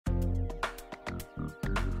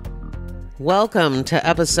Welcome to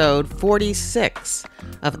episode 46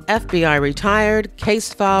 of FBI Retired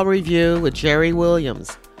Case File Review with Jerry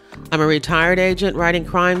Williams. I'm a retired agent writing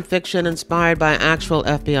crime fiction inspired by actual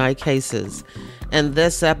FBI cases. In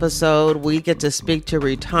this episode, we get to speak to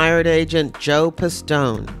retired agent Joe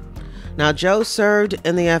Pistone. Now, Joe served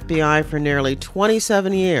in the FBI for nearly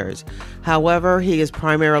 27 years. However, he is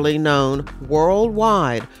primarily known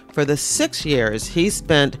worldwide for the 6 years he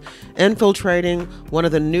spent infiltrating one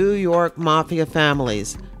of the New York Mafia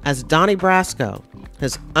families as Donnie Brasco,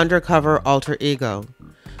 his undercover alter ego.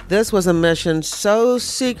 This was a mission so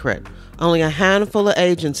secret, only a handful of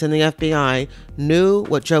agents in the FBI knew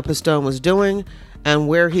what Joe Pistone was doing and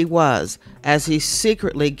where he was, as he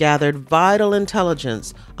secretly gathered vital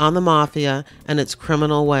intelligence on the Mafia and its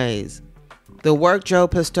criminal ways. The work Joe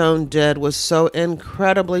Pistone did was so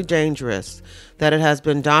incredibly dangerous that it has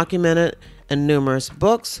been documented in numerous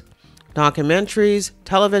books, documentaries,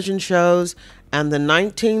 television shows, and the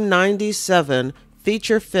 1997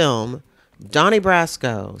 feature film Donnie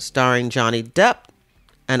Brasco, starring Johnny Depp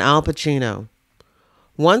and Al Pacino.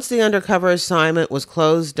 Once the undercover assignment was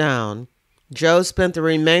closed down, Joe spent the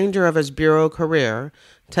remainder of his bureau career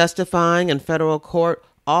testifying in federal court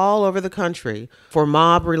all over the country for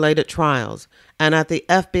mob-related trials, and at the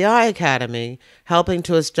FBI Academy, helping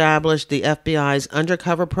to establish the FBI's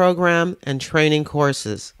undercover program and training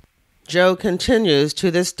courses. Joe continues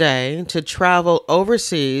to this day to travel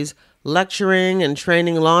overseas, lecturing and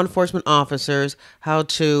training law enforcement officers how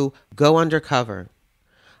to go undercover.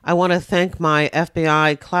 I want to thank my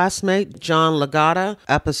FBI classmate, John Legata,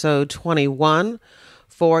 episode 21,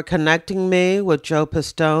 for connecting me with Joe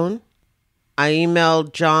Pistone. I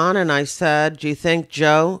emailed John and I said, do you think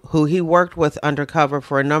Joe, who he worked with undercover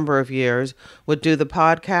for a number of years, would do the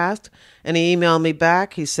podcast? And he emailed me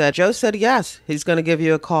back. He said, Joe said yes, he's going to give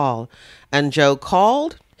you a call. And Joe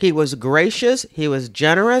called. He was gracious. He was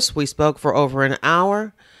generous. We spoke for over an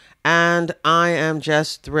hour. And I am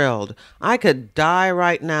just thrilled. I could die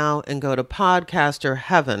right now and go to podcaster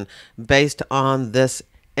heaven based on this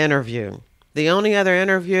interview. The only other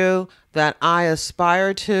interview that I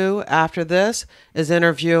aspire to after this is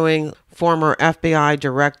interviewing former FBI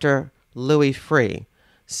Director Louis Freeh.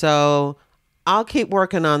 So I'll keep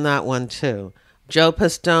working on that one too. Joe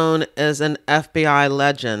Pistone is an FBI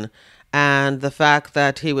legend, and the fact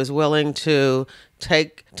that he was willing to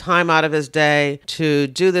take time out of his day to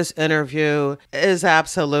do this interview is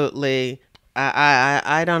absolutely,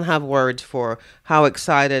 I don't have words for how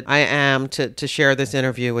excited I am to share this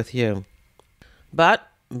interview with you. But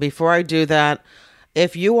before I do that,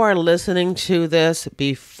 if you are listening to this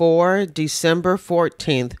before December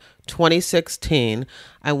 14th, 2016,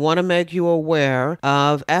 I want to make you aware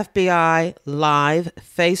of FBI Live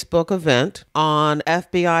Facebook event on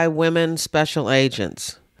FBI Women Special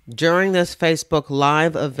Agents. During this Facebook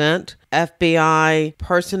Live event, FBI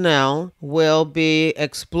personnel will be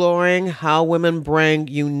exploring how women bring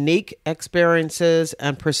unique experiences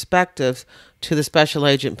and perspectives to the special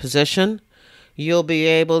agent position. You'll be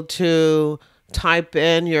able to type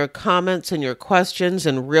in your comments and your questions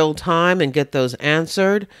in real time and get those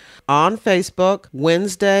answered on Facebook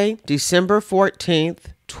Wednesday, December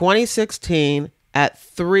 14th, 2016 at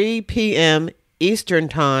 3 p.m. Eastern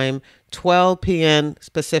Time, 12 p.m.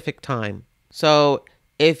 Pacific Time. So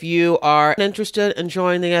if you are interested in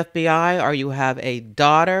joining the FBI, or you have a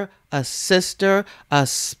daughter, a sister, a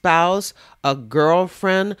spouse, a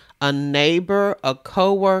girlfriend, a neighbor, a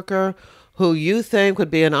coworker who you think would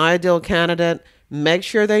be an ideal candidate, make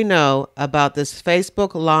sure they know about this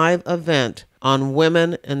Facebook Live event on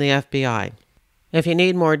women in the FBI. If you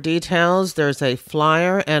need more details, there's a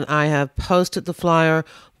flyer, and I have posted the flyer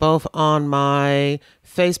both on my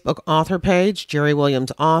Facebook author page, Jerry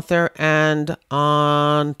Williams Author, and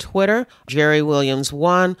on Twitter, Jerry Williams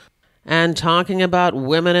 1. And talking about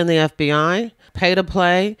women in the FBI, Pay to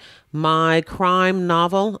Play, my crime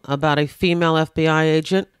novel about a female FBI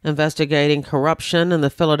agent investigating corruption in the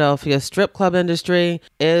Philadelphia strip club industry,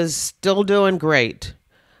 is still doing great.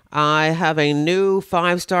 I have a new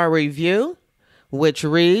 5-star review, which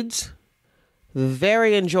reads,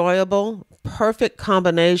 very enjoyable, perfect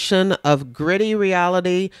combination of gritty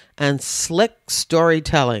reality and slick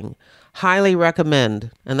storytelling. Highly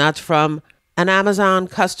recommend. And that's from an Amazon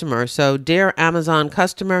customer. So, dear Amazon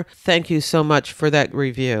customer, thank you so much for that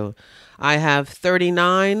review. I have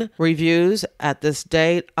 39 reviews at this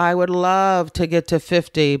date. I would love to get to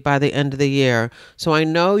 50 by the end of the year. So I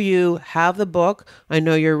know you have the book. I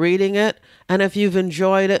know you're reading it. And if you've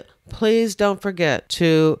enjoyed it, please don't forget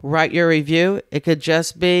to write your review. It could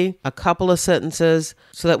just be a couple of sentences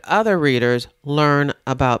so that other readers learn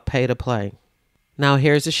about Pay to Play. Now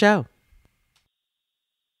here's the show.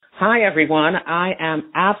 Hi, everyone. I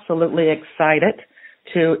am absolutely excited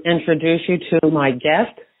to introduce you to my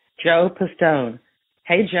guest, Joe Pistone.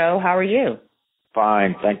 Hey, Joe, how are you?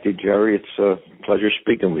 Fine. Thank you, Jerry. It's a pleasure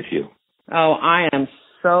speaking with you. Oh, I am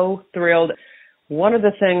so thrilled. One of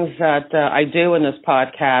the things that I do in this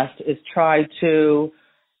podcast is try to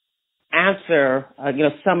answer,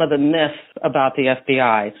 some of the myths about the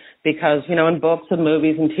FBI because, in books and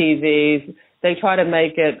movies and TVs, they try to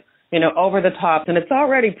make it, over the top, and it's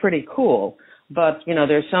already pretty cool. But,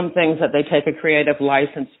 there's some things that they take a creative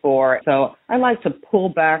license for. So I like to pull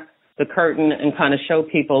back the curtain and kind of show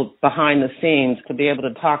people behind the scenes to be able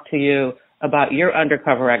to talk to you about your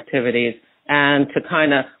undercover activities and to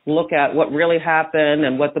kind of look at what really happened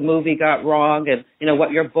and what the movie got wrong and,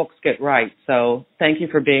 what your books get right. So thank you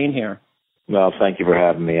for being here. Well, thank you for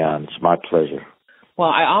having me on. It's my pleasure.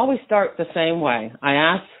 Well, I always start the same way. I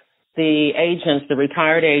ask the agents, the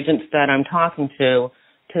retired agents that I'm talking to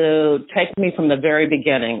take me from the very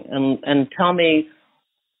beginning and tell me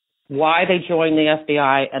why they joined the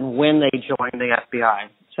FBI and when they joined the FBI.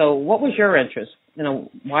 So what was your interest?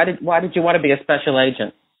 Why did you want to be a special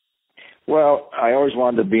agent? Well, I always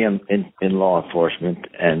wanted to be in law enforcement,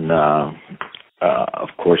 and of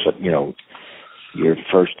course, your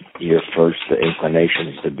first inclination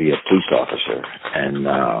is to be a police officer. And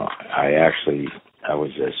I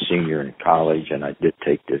was a senior in college, and I did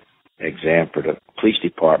take the exam for the police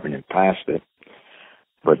department and passed it.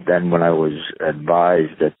 But then when I was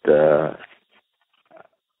advised that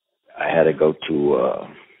I had to go to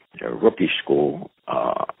a rookie school,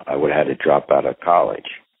 I would have had to drop out of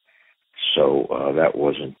college. So that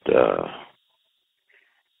wasn't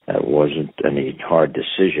any hard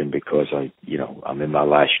decision because I'm in my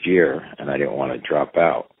last year and I didn't want to drop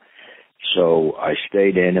out. So I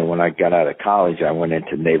stayed in, and when I got out of college, I went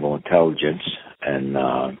into naval intelligence and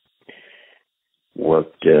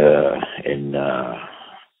worked as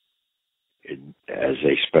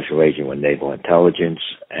a special agent with naval intelligence.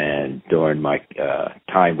 And during my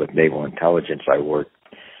time with naval intelligence, I worked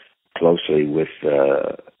closely with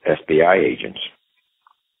FBI agents.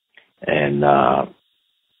 And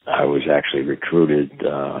I was actually recruited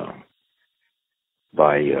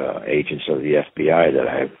by agents of the FBI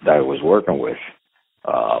that I was working with.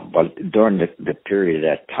 But during the period of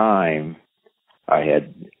that time, I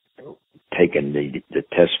had taken the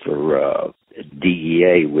test for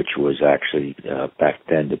DEA, which was actually back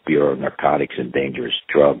then the Bureau of Narcotics and Dangerous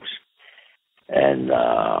Drugs. And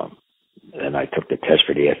I took the test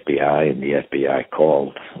for the FBI, and the FBI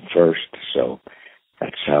called first. So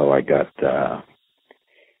that's how I got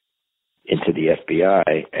into the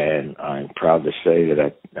FBI, and I'm proud to say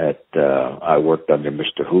that I worked under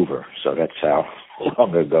Mr. Hoover. So that's how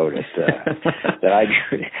long ago that I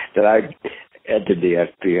entered the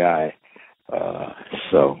FBI.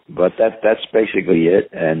 But that's basically it.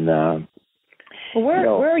 And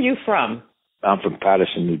where are you from? I'm from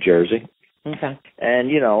Paterson, New Jersey. Okay.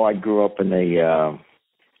 And I grew up in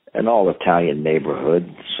an all Italian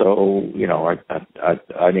neighborhood, so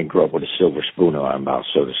I didn't grow up with a silver spoon in my mouth,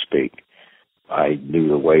 so to speak. I knew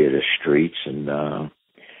the way of the streets and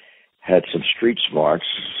had some street smarts,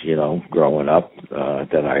 growing up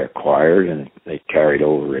that I acquired, and they carried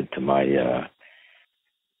over into my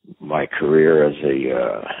career as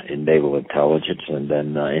in naval intelligence, and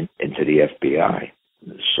then into the FBI.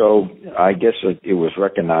 So I guess it was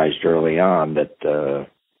recognized early on that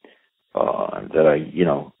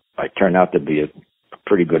I turned out to be a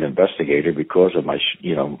pretty good investigator because of my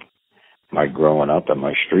growing up and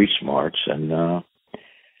my street smarts, and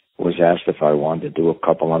was asked if I wanted to do a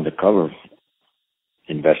couple undercover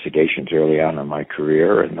investigations early on in my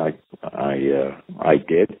career, and I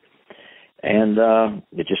did, and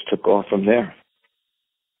it just took off from there.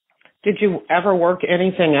 Did you ever work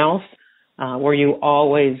anything else? Were you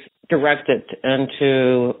always directed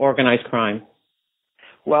into organized crime?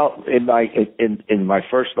 Well, in my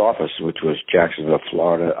first office, which was Jacksonville,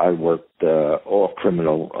 Florida, I worked all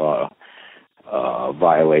criminal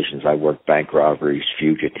violations. I worked bank robberies,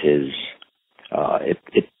 fugitives.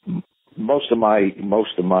 Most of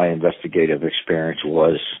my investigative experience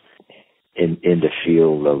was in the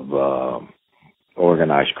field of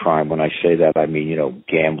organized crime. When I say that, I mean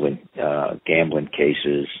gambling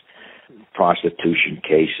cases, prostitution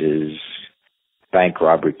cases, bank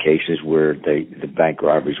robbery cases where the bank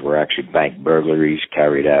robberies were actually bank burglaries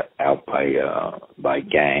carried out by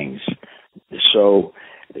gangs. So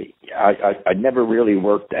I never really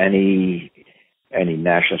worked any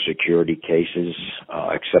national security cases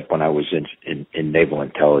except when I was in naval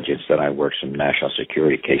intelligence. Then I worked some national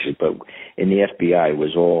security cases. But in the FBI, it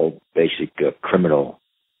was all basic criminal.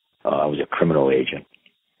 I was a criminal agent.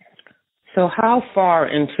 So how far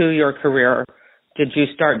into your career did you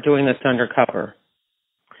start doing this undercover?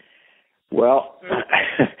 Well,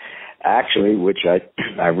 actually, which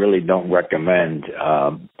I really don't recommend.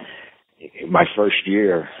 My first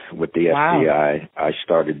year with the FBI, I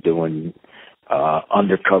started doing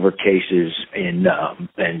undercover cases and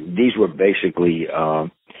these were basically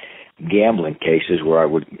gambling cases where I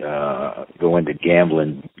would go into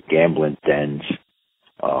gambling dens,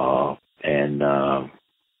 and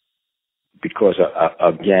because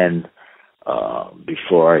again,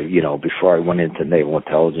 before I went into naval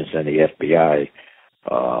intelligence and the FBI,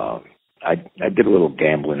 I did a little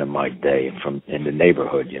gambling in my day in the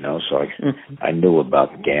neighborhood, so I knew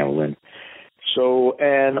about gambling. So,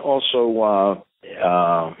 and also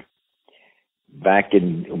back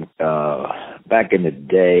in the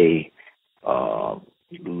day,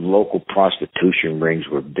 local prostitution rings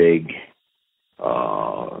were big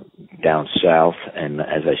down south, and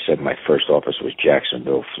as I said, my first office was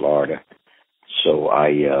Jacksonville, Florida. So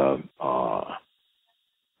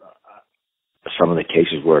some of the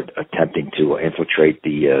cases were attempting to infiltrate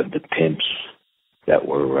the pimps that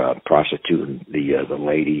were prostituting the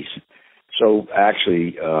ladies. So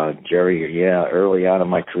actually, Jerry, early on in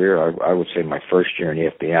my career, I would say my first year in the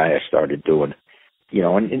FBI, I started doing,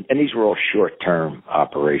 and these were all short-term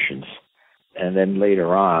operations. And then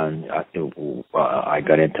later on, I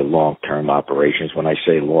got into long-term operations. When I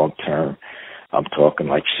say long-term, I'm talking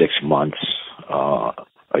like 6 months,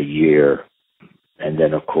 a year. And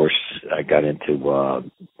then, of course, I got into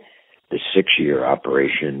the 6-year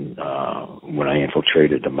operation when I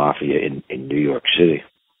infiltrated the Mafia in New York City.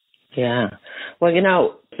 Yeah. Well,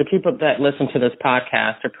 the people that listen to this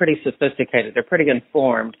podcast are pretty sophisticated. They're pretty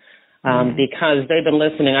informed because they've been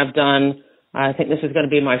listening. I think this is going to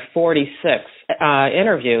be my 46th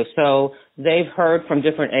interview. So they've heard from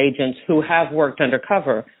different agents who have worked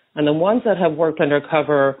undercover. And the ones that have worked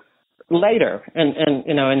undercover later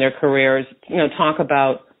in their careers, talk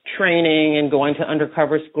about training and going to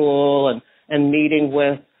undercover school and meeting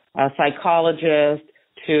with a psychologist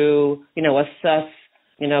to, assess,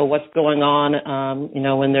 what's going on,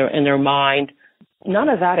 in their mind. None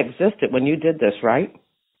of that existed when you did this, right?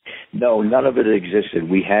 No, none of it existed.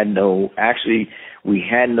 We had no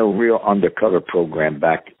real undercover program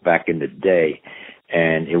back in the day.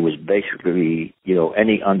 And it was basically,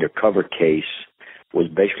 any undercover case was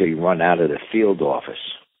basically run out of the field office.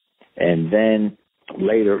 And then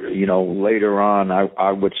later on,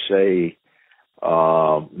 I would say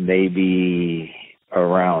maybe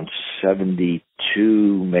around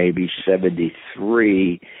 72, maybe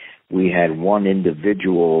 73, we had one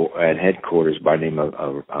individual at headquarters by the name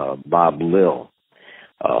of Bob Lill,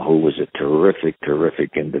 who was a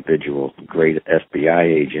terrific individual, great FBI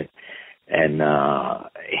agent. And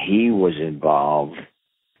he was involved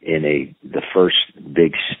in the first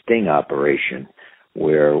big sting operation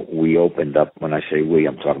where we opened up. When I say we,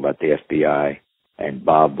 I'm talking about the FBI, and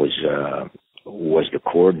Bob was the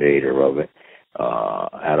coordinator of it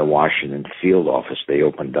out of Washington field office. They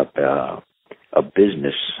opened up a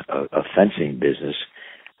business, a fencing business,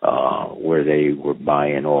 where they were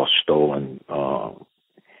buying all stolen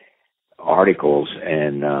articles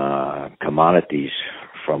and commodities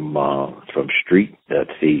from street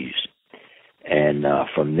thieves. And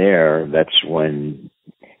from there, that's when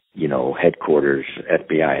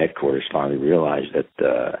FBI headquarters finally realized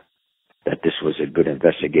that this was a good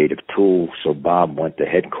investigative tool. So Bob went to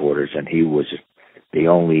headquarters, and he was the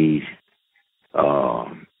only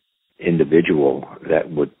individual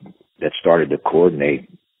that started to coordinate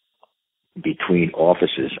between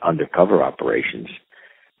offices, undercover operations.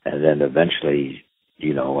 And then eventually,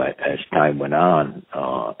 as time went on,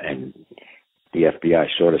 and the FBI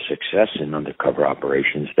saw the success in undercover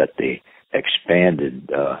operations, that they expanded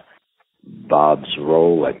Bob's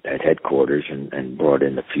role at headquarters and brought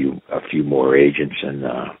in a few more agents and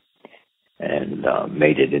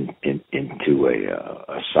made it into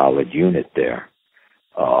a solid unit there.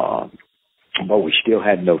 But we still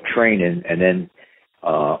had no training. And then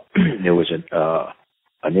there was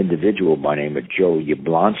an individual by the name of Joe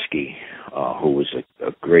Yablonsky, who was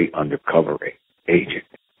a great undercover agent.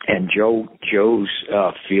 And Joe's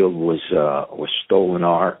field was stolen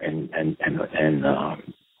art and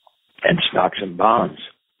stocks and bonds.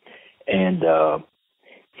 And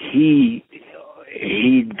he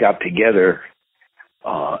got together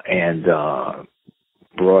and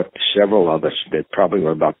brought several of us, that probably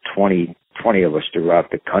were about 20 of us throughout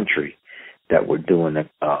the country that were doing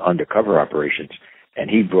undercover operations. And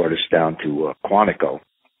he brought us down to Quantico,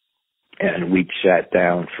 and we sat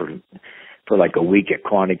down for like a week at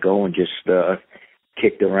Quantico and just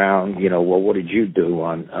kicked around, well, what did you do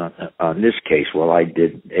on this case? Well, I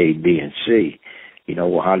did A, B, and C.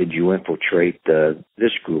 Well, how did you infiltrate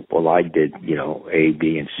this group? Well, I did, A,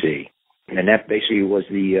 B, and C. And that basically was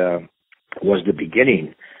the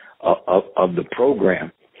beginning of the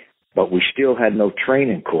program. But we still had no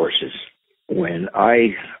training courses. When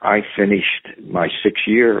I finished my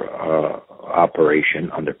 6-year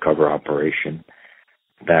undercover operation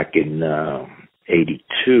back in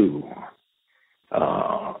 '82,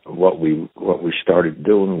 what we started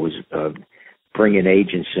doing was bringing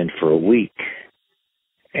agents in for a week,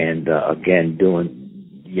 and again doing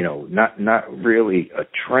not really a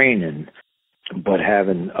training, but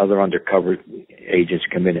having other undercover agents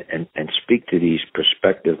come in and speak to these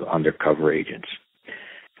prospective undercover agents.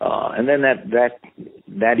 And then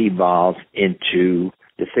that evolved into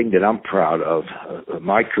the thing that I'm proud of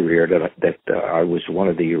my career, that I was one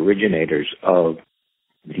of the originators of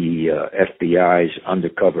the FBI's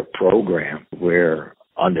undercover program, where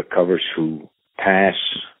undercovers who pass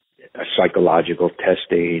psychological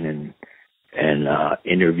testing and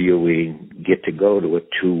interviewing get to go to a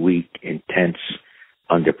 2-week intense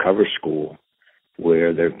undercover school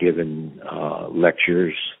where they're given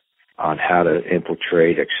lectures on how to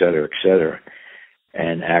infiltrate, et cetera,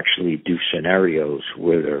 and actually do scenarios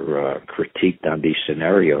where they're critiqued on these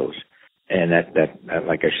scenarios. And that,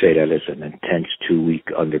 like I say, that is an intense 2-week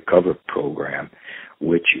undercover program,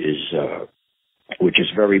 which is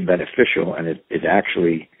very beneficial. And it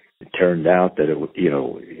actually turned out that it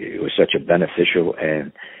was such a beneficial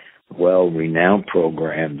and well-renowned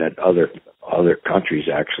program that other countries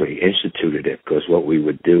actually instituted it. Because what we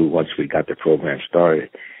would do once we got the program started,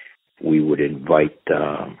 we would invite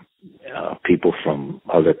people from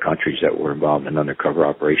other countries that were involved in undercover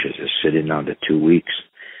operations to sit in on the 2 weeks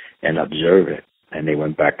and observe it. And they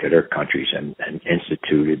went back to their countries and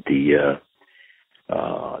instituted the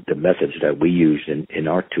methods that we used in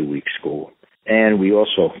our 2-week school. And we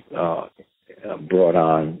also brought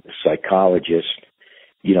on psychologists.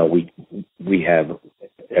 We have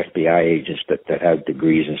FBI agents that have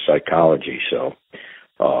degrees in psychology, so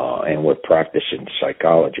and were practicing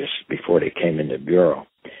psychologists before they came in the bureau.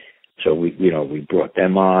 So we brought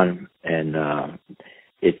them on, and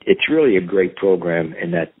it's really a great program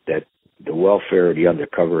in that the welfare of the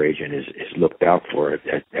undercover agent is looked out for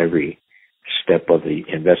at every step of the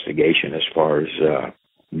investigation, as far as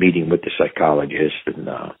meeting with the psychologist and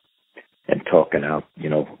talking out,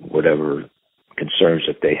 whatever concerns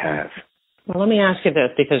that they have. Well, let me ask you this,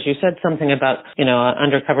 because you said something about,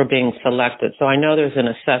 undercover being selected. So I know there's an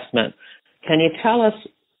assessment. Can you tell us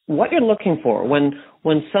what you're looking for when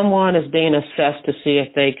someone is being assessed to see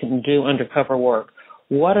if they can do undercover work?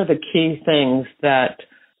 What are the key things that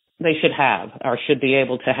they should have or should be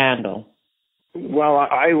able to handle? Well,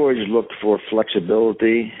 I always looked for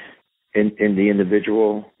flexibility in the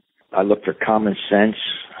individual. I look for common sense,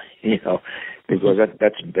 because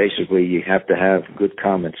that's basically, you have to have good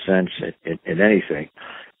common sense in anything.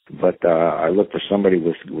 But I look for somebody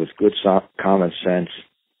with good common sense.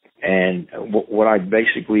 And what I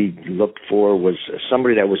basically looked for was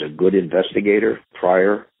somebody that was a good investigator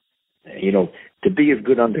prior. To be a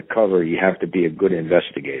good undercover, you have to be a good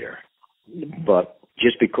investigator. But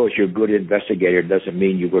just because you're a good investigator doesn't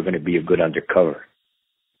mean you were going to be a good undercover,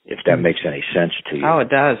 if that makes any sense to you. Oh, it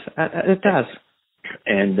does. It does.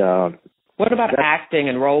 And what about acting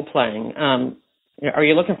and role playing? Are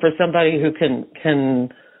you looking for somebody who can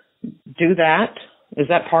do that? Is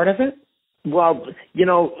that part of it? Well,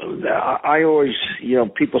 I always,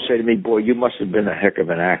 people say to me, boy, you must have been a heck of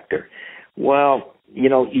an actor. Well,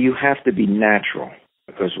 you have to be natural,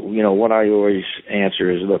 because, what I always answer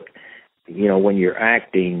is, look, when you're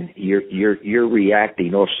acting, you're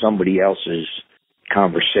reacting off somebody else's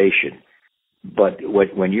conversation. But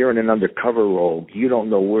when you're in an undercover role, you don't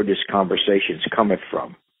know where this conversation is coming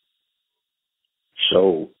from.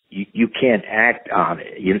 So you can't act on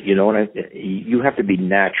it. You have to be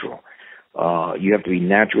natural. You have to be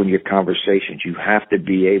natural in your conversations. You have to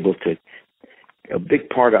be able to. A big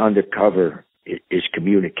part of undercover is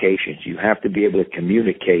communications. You have to be able to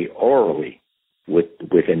communicate orally with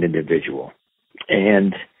an individual.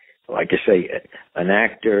 And like I say, an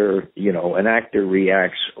actor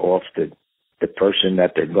reacts off the person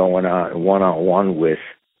that they're going on one-on-one with,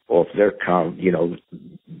 off their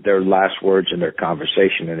last words in their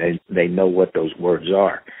conversation, and they know what those words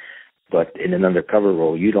are. But in an undercover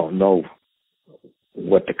role, you don't know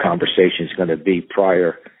what the conversation is going to be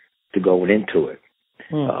prior to going into it.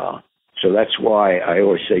 So that's why I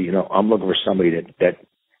always say, I'm looking for somebody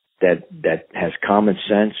that has common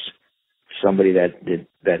sense, somebody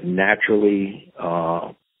that naturally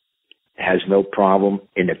has has no problem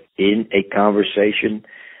in a conversation,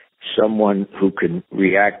 someone who can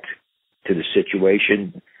react to the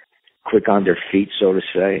situation, quick on their feet, so to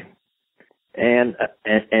say. And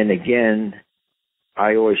again,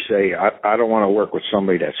 I always say I don't want to work with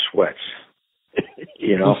somebody that sweats.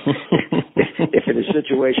 You know, if in a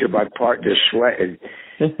situation my partner's sweating,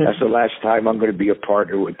 that's the last time I'm going to be a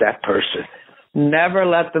partner with that person. Never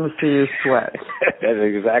let them see you sweat. That's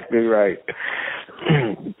exactly right.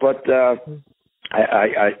 But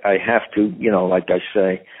I have to, you know, like I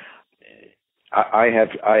say, I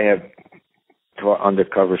have taught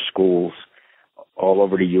undercover schools all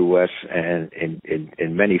over the U.S. and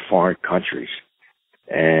in many foreign countries.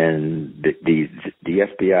 And the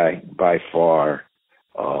FBI by far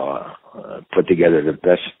put together the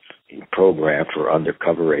best program for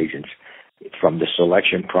undercover agents, from the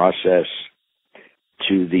selection process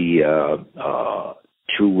to the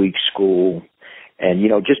 2-week school. And, you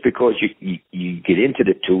know, just because you get into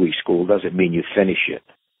the 2-week school doesn't mean you finish it.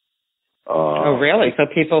 Oh, really? So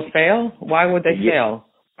people fail? Why would they fail?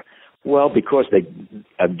 Well, because they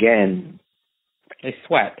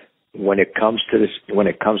sweat. When it comes to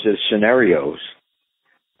the scenarios,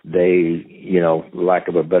 they, you know, lack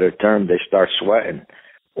of a better term, they start sweating,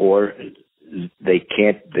 or they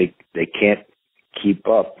can't keep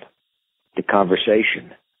up the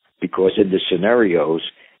conversation, because in the scenarios,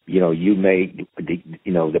 you know,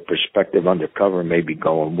 the prospective undercover may be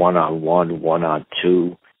going 1-on-1,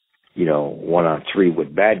 1-on-2, you know, 1-on-3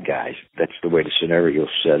 with bad guys. That's the way the scenario's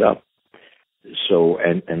set up. So,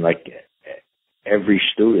 and like every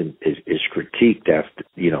student is critiqued after,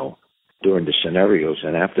 you know, during the scenarios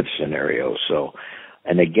and after the scenarios. So,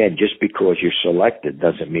 and again, just because you're selected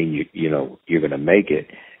doesn't mean you're going to make it.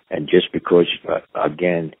 And just because,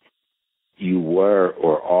 again, you were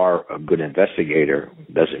or are a good investigator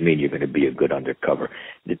doesn't mean you're going to be a good undercover.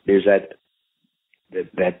 There's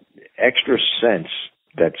that extra sense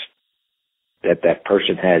that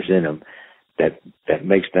person has in them that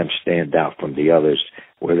makes them stand out from the others,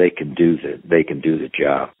 where they can do the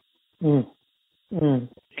job.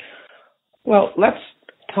 Well, let's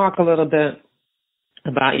talk a little bit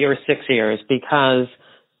about your 6 years, because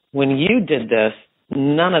when you did this,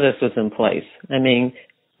 none of this was in place. I mean,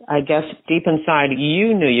 I guess deep inside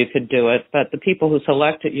you knew you could do it, but the people who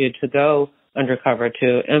selected you to go undercover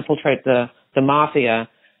to infiltrate the Mafia,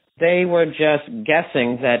 they were just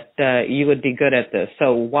guessing that you would be good at this.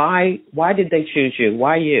 So why did they choose you?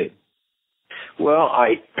 Why you? Well,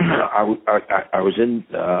 I was in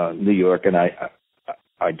New York, and I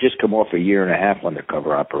just come off a 1.5 year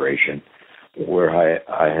undercover operation where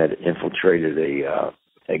I had infiltrated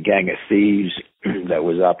a gang of thieves that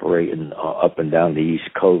was operating up and down the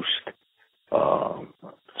East Coast,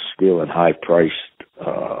 stealing high-priced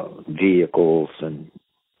vehicles. And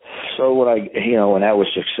so when that was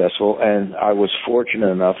successful, and I was fortunate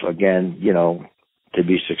enough, again, you know, to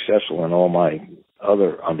be successful in all my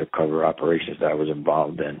other undercover operations that I was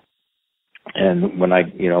involved in. And when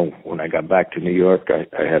I got back to New York,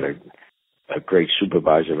 I had a great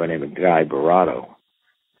supervisor by the name of Guy Barato,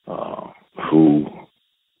 who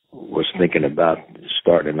was thinking about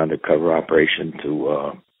starting an undercover operation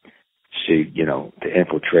to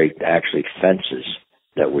infiltrate actually fences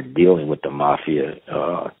that were dealing with the Mafia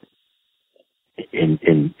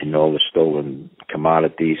in all the stolen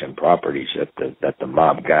commodities and properties that the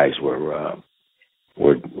mob guys were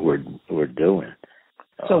doing.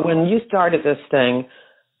 So when you started this thing,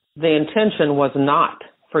 the intention was not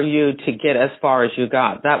for you to get as far as you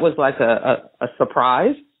got. That was like a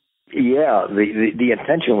surprise? Yeah, the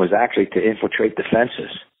intention was actually to infiltrate the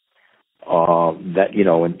fences.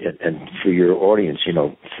 And for your audience, you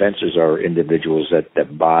know, fences are individuals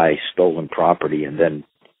that buy stolen property and then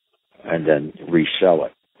resell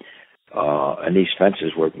it. And these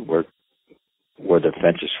fences were the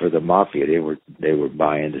fences for the Mafia. They were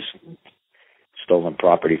buying this stolen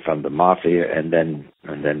property from the Mafia and then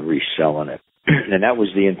reselling it. And that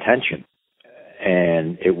was the intention.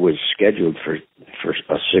 And it was scheduled for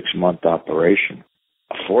a 6-month operation.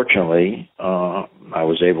 Fortunately, I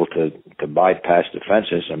was able to bypass the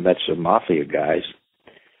fences and met some Mafia guys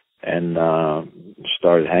and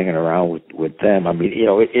started hanging around with them. I mean, you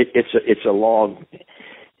know, it's a long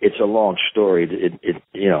story.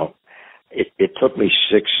 It took me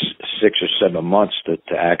six or 7 months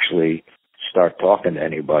to actually start talking to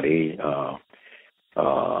anybody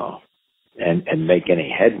and make any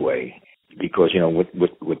headway. Because, you know, with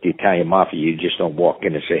the Italian Mafia, you just don't walk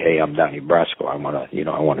in and say, "Hey, I'm Donnie Brasco. I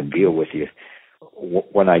want to deal with you."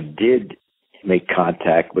 When I did make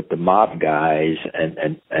contact with the mob guys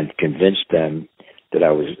and convince them that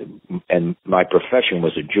I was, and my profession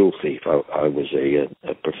was a jewel thief. I was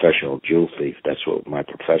a professional jewel thief. That's what my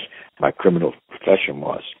criminal profession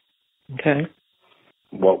was. Okay.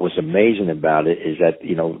 What was amazing about it is that,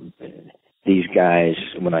 you know, these guys,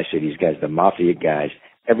 when I say these guys, the Mafia guys,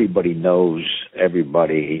 everybody knows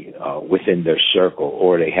everybody within their circle,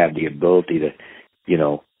 or they have the ability to, you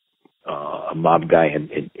know, a mob guy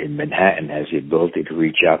in Manhattan has the ability to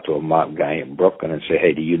reach out to a mob guy in Brooklyn and say,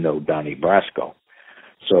 hey, do you know Donnie Brasco?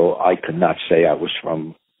 So I could not say I was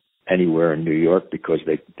from anywhere in New York because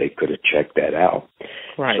they could have checked that out.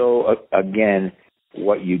 Right. So again,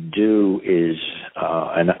 what you do is,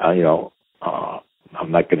 I'm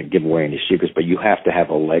not going to give away any secrets, but you have to have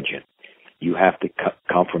a legend. You have to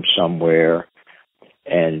come from somewhere,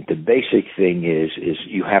 and the basic thing is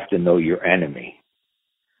you have to know your enemy.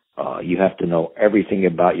 You have to know everything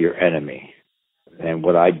about your enemy. And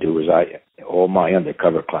what I do is all my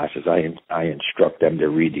undercover classes, I instruct them to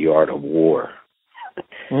read The Art of War.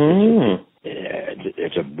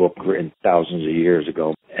 It's a book written thousands of years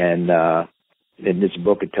ago, and in this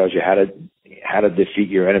book it tells you how to defeat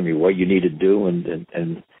your enemy, what you need to do,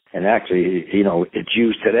 and actually, you know, it's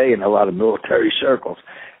used today in a lot of military circles.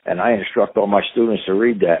 And I instruct all my students to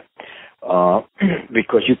read that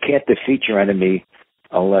because you can't defeat your enemy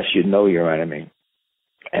unless you know your enemy,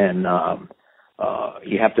 and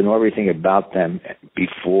you have to know everything about them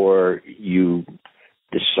before you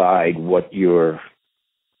decide what your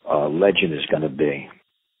legend is going to be.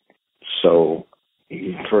 So,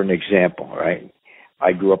 for an example, right?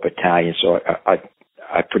 I grew up Italian, so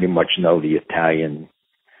I pretty much know the Italian,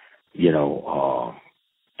 you know,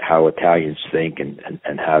 how Italians think and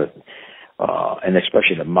how, and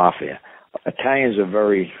especially the Mafia. Italians are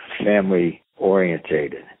very family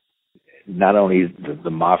orientated. Not only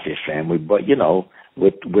the Mafia family, but, you know,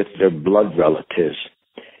 with their blood relatives.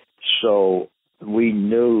 So we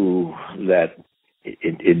knew that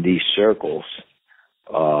in these circles,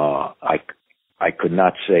 I could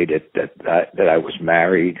not say that I was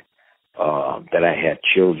married, that I had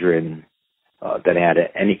children, that I had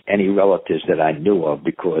any relatives that I knew of,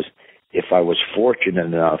 because if I was fortunate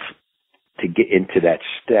enough to get into that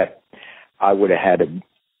step, I would have had to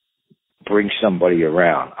bring somebody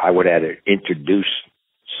around. I would have had to introduce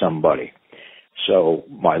somebody. So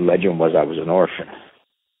my legend was I was an orphan.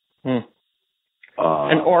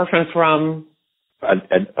 An orphan from?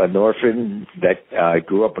 An orphan that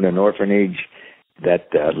grew up in an orphanage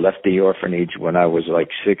that left the orphanage when I was like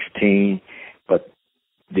 16, but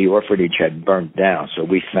the orphanage had burnt down. So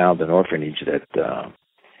we found an orphanage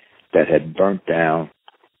that had burnt down,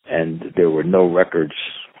 and there were no records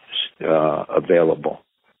available.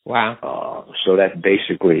 Wow. So that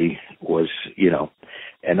basically was, you know,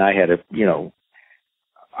 and I had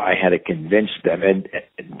to convince them and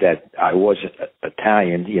that I was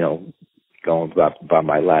Italian, you know, going by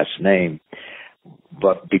my last name,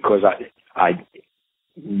 but because I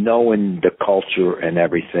knowing the culture and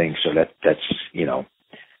everything, so that's you know,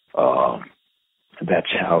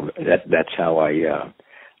 that's how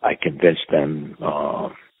I convinced them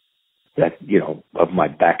that, you know, of my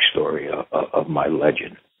backstory of my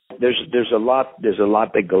legend. There's a lot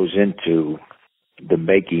that goes into the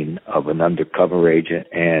making of an undercover agent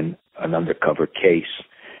and an undercover case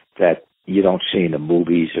that you don't see in the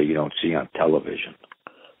movies or you don't see on television.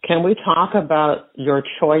 Can we talk about your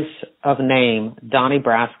choice of name, Donnie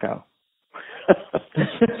Brasco?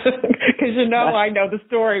 Because you know I know the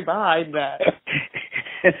story behind that.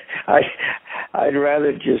 I'd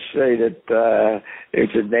rather just say that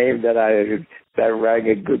it's a name that rang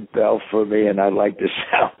a good bell for me, and I like the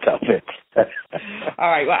sound of it. All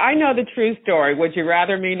right. Well, I know the true story. Would you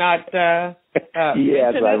rather me not?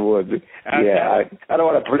 Yes, I would. Okay. Yeah, I don't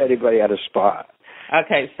want to put anybody on a spot.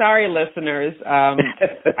 Okay, sorry, listeners.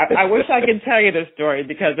 I wish I could tell you the story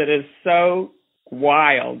because it is so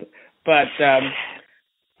wild, but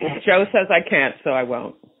Joe says I can't, so I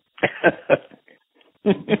won't.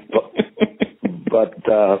 but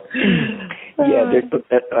yeah,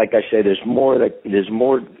 like I said, there's more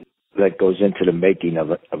that goes into the making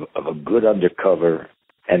of a good undercover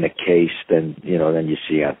and a case than you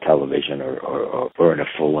see on television or in a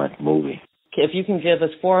full-length movie. If you can give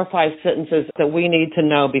us 4 or 5 sentences that we need to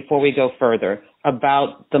know before we go further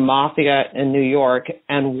about the Mafia in New York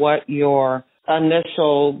and what your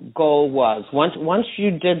initial goal was. Once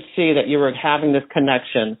you did see that you were having this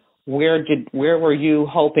connection, where were you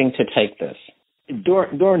hoping to take this?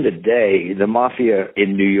 During the day, the Mafia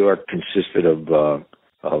in New York consisted of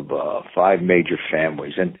 5 major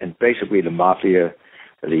families, and basically the Mafia.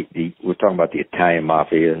 We're talking about the Italian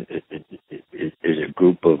Mafia is a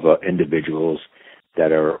group of individuals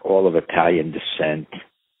that are all of Italian descent.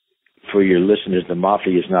 For your listeners, the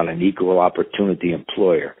Mafia is not an equal opportunity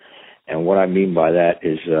employer. And what I mean by that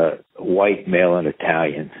is white, male, and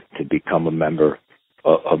Italian to become a member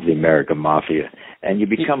of the American Mafia. And you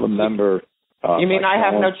become a member... you mean I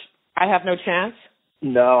have no chance?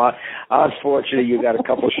 No, unfortunately, you got a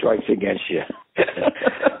couple strikes against you.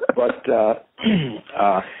 But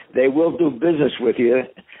they will do business with you.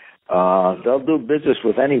 They'll do business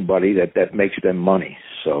with anybody that makes them money.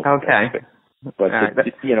 So okay. But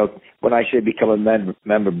when I say become a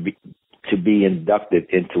member to be inducted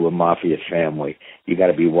into a Mafia family, you got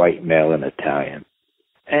to be white, male, and Italian.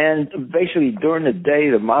 And basically, during the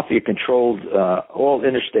day, the Mafia controlled all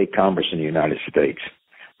interstate commerce in the United States.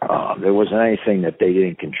 There wasn't anything that they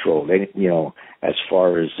didn't control. They, as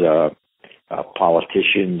far as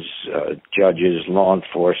politicians, judges, law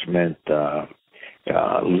enforcement,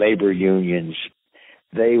 labor unions,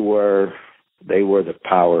 they were the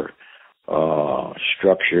power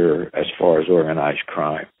structure as far as organized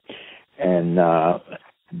crime. And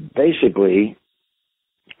basically,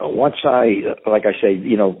 once like I say,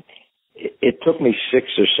 it took me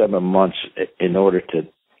 6 or 7 months in order to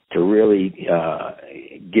really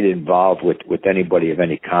get involved with anybody of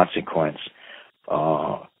any consequence.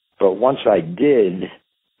 But once I did,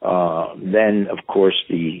 then of course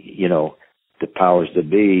the powers that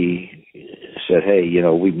be said, hey,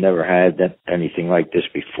 we've never had anything like this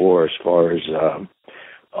before as far as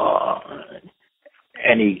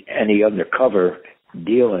any undercover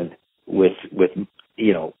dealing with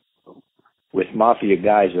Mafia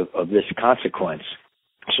guys of this consequence.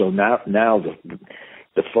 So now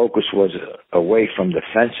the focus was away from the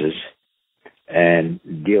fences and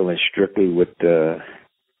dealing strictly with the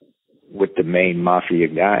main Mafia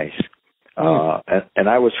guys. And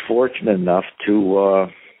I was fortunate enough to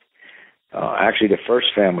actually the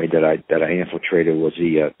first family that I infiltrated was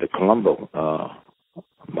the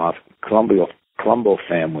Colombo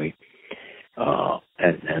family,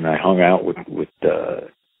 and I hung out with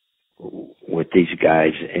these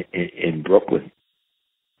guys in Brooklyn,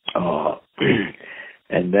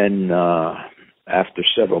 and then after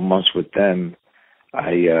several months with them,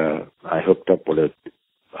 I hooked up with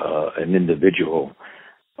an individual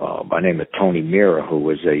by the name of Tony Mira, who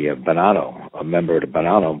was a member of the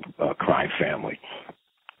Bonanno crime family,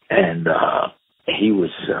 and he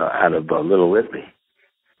was out of Little Italy.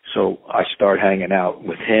 So I started hanging out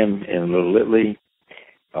with him in Little Italy.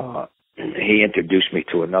 He introduced me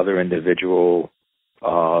to another individual,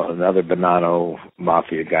 another Bonanno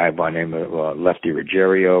Mafia guy by the name of Lefty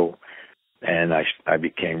Ruggiero, and I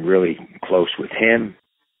became really close with him.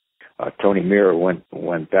 Tony Mira went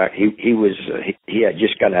back. He had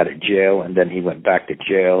just got out of jail, and then he went back to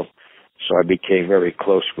jail. So I became very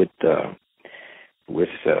close with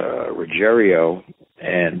Ruggiero,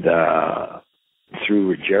 and through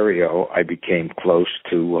Ruggiero, I became close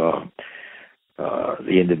to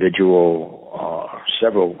the individual,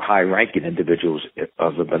 several high-ranking individuals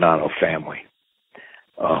of the Bonanno family,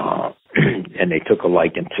 and they took a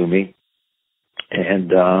liking to me,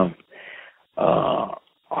 and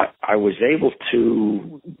I was able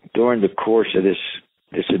to, during the course of this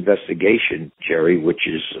investigation, Jerry, which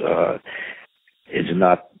is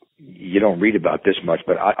not, you don't read about this much,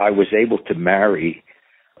 but I was able to marry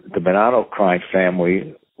the Bonanno crime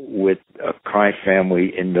family with a crime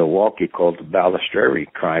family in Milwaukee called the Balistreri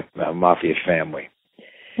crime Mafia family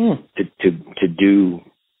to do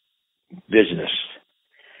business.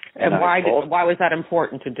 And why was that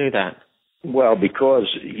important to do that? Well, because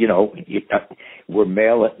we're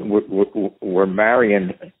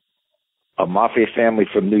marrying a Mafia family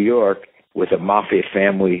from New York with a Mafia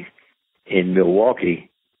family in Milwaukee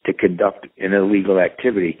to conduct an illegal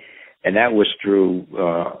activity, and that was through.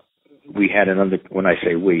 We had when I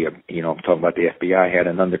say we, I'm talking about the FBI, had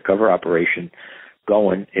an undercover operation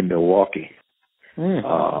going in Milwaukee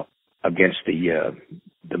against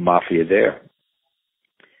the Mafia there,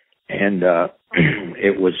 and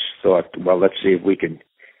it was thought, well, let's see if we can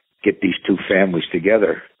get these two families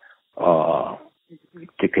together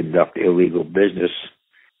to conduct illegal business,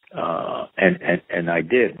 and I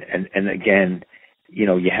did, and again,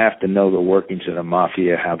 you have to know the workings of the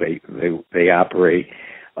Mafia, how they operate.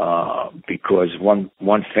 Because one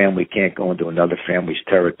family can't go into another family's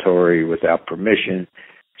territory without permission.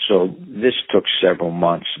 So this took several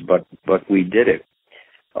months, but we did it.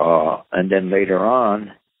 And then later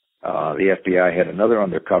on, the FBI had another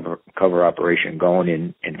undercover operation going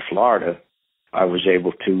in Florida. I was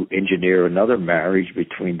able to engineer another marriage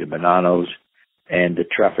between the Bonannos and the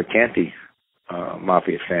Trafficante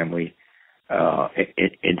Mafia family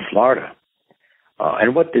in Florida.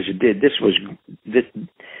 And what this did, this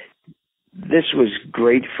was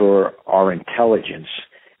great for our intelligence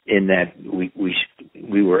in that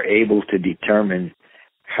we were able to determine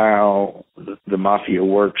how the mafia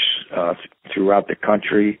works throughout the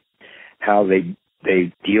country, how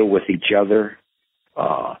they deal with each other,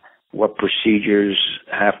 what procedures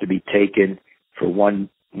have to be taken for one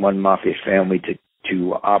mafia family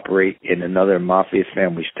to operate in another mafia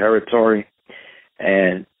family's territory.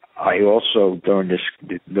 And I also, during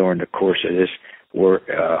the course of this,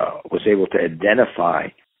 was able to identify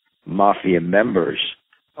mafia members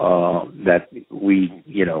that we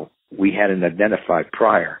hadn't identified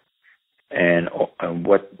prior, and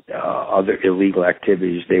what other illegal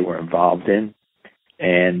activities they were involved in,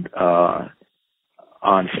 and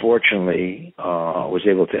unfortunately was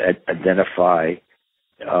able to identify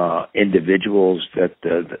individuals that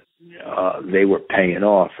they were paying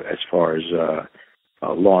off as far as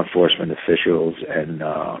law enforcement officials and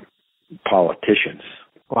politicians.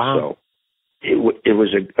 Wow. So it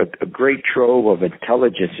was a great trove of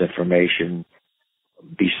intelligence information,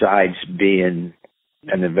 besides being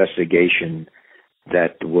an investigation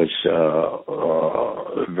that was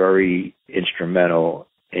very instrumental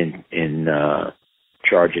in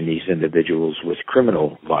charging these individuals with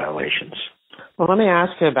criminal violations. Well, let me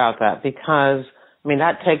ask you about that, because, I mean,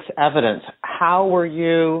 that takes evidence. How were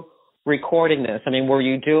you recording this? I mean, were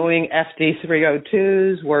you doing FD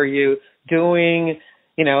 302s? Were you doing,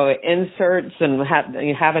 inserts and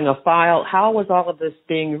having a file? How was all of this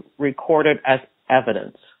being recorded as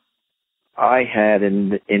evidence? I had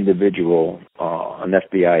an individual, an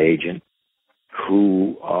FBI agent,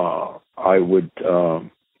 who I would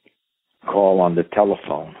call on the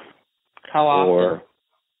telephone. How often?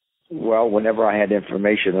 Well, whenever I had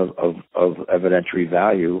information of evidentiary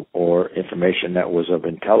value or information that was of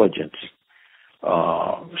intelligence.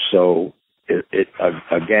 So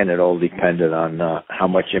it all depended on how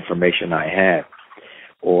much information I had.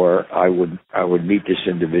 Or I would meet this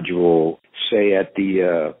individual, say, at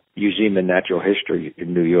the Museum of Natural History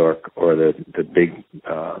in New York, or the big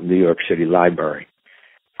New York City Library.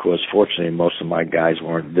 Of course, fortunately, most of my guys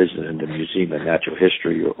weren't visiting the Museum of Natural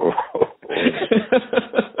History or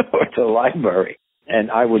the library. And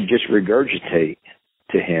I would just regurgitate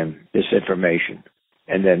to him this information.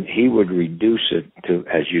 And then he would reduce it to,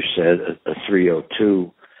 as you said, a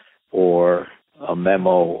 302 or a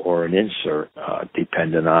memo or an insert,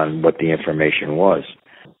 depending on what the information was.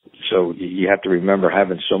 So you have to remember,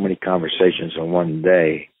 having so many conversations in one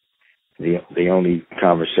day, the only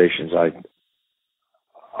conversations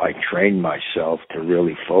I trained myself to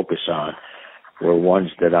really focus on were ones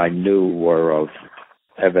that I knew were of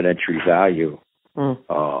evidentiary value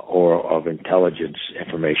or of intelligence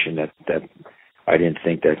information that I didn't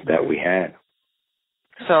think that we had.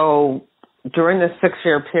 So during this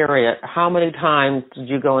 6-year period, how many times did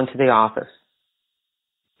you go into the office?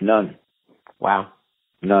 None. Wow.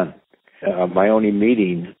 None. My only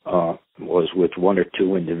meeting was with one or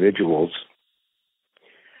two individuals,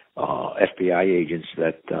 FBI agents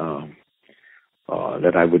that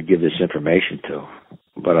I would give this information to,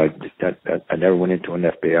 but I never went into an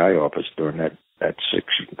FBI office during that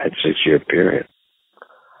 6-year period.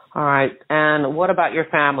 All right. And what about your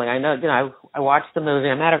family? I know, I watched the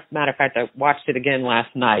movie. Matter of fact, I watched it again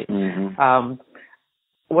last night. Mm-hmm.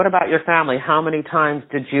 What about your family? How many times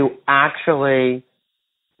did you actually,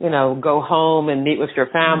 go home and meet with your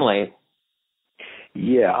family?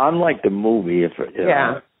 Yeah, unlike the movie,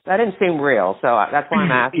 that didn't seem real, so that's why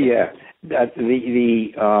I'm asking. Yeah,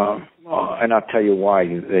 and I'll tell you why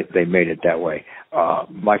they made it that way.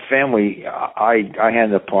 My family, I had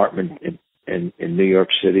an apartment in New York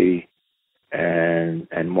City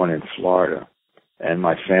and one in Florida, and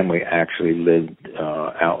my family actually lived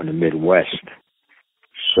out in the Midwest.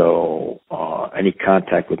 So any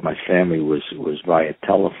contact with my family was via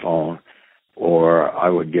telephone, or I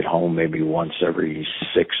would get home maybe once every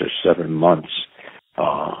 6 or 7 months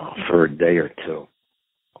for a day or two.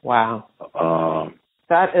 Wow.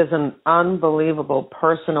 That is an unbelievable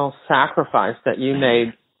personal sacrifice that you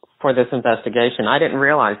made for this investigation. I didn't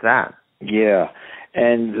realize that. Yeah.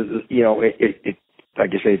 And, it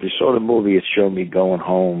like I say, if you saw the movie, it showed me going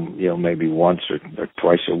home, maybe once or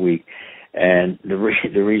twice a week. And the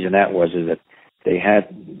reason that was is that they had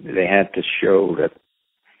to show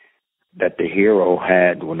that the hero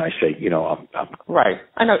had, when I say, I'm right.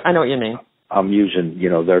 I know what you mean. I'm using,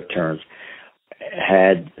 their terms,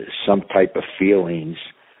 had some type of feelings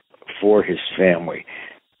for his family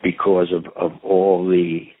because of all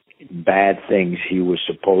the bad things he was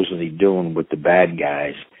supposedly doing with the bad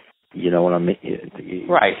guys. You know what I mean?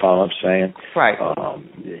 Right. You follow what I'm saying? Right.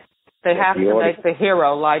 They have to make the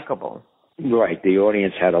hero likable. Right. The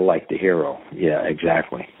audience had to like the hero. Yeah,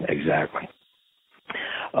 exactly.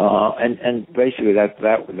 And basically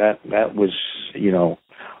that was,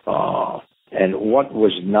 and what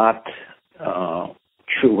was not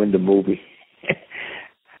true in the movie.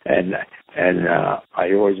 and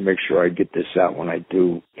I always make sure I get this out when I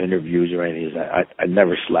do interviews or anything. I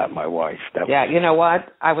never slap my wife. You know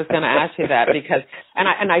what? I was going to ask you that because,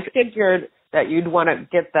 and I figured that you'd want to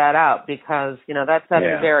get that out because, that's at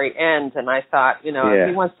the very end. And I thought, if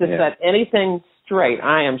he wants to set anything straight,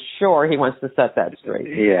 I am sure he wants to set that straight.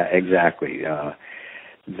 Yeah, exactly.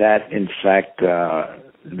 That, in fact,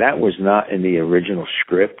 that was not in the original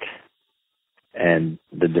script. And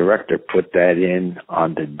the director put that in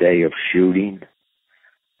on the day of shooting.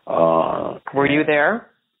 Were you there?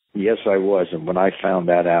 Yes, I was. And when I found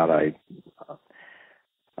that out,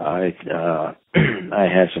 I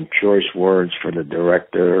had some choice words for the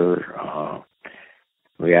director.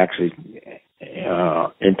 We actually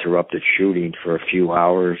interrupted shooting for a few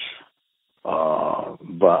hours.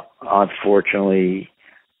 But unfortunately,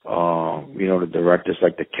 the director's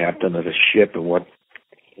like the captain of the ship, and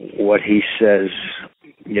what he says,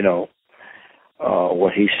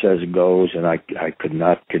 what he says goes, and I could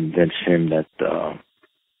not convince him that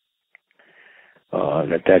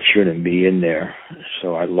shouldn't be in there.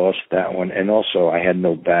 So I lost that one, and also I had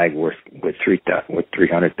no bag with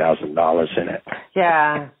 $300,000 in it.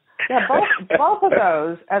 Yeah, both of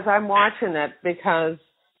those. As I'm watching it, because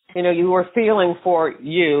you were feeling for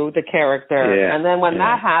you, the character, and then when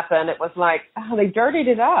that happened, it was like, oh, they dirtied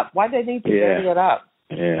it up. Why did they need to dirty it up?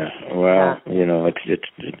 Yeah, well,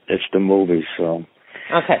 it's the movie, so.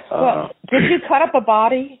 Okay. Well, did you cut up a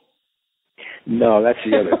body? No, that's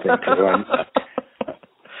the other thing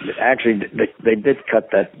too. Actually, they did cut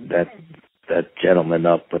that gentleman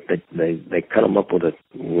up, but they cut him up with a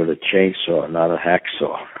chainsaw, not a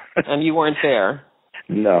hacksaw. And you weren't there.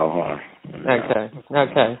 No.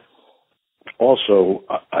 Okay. Also,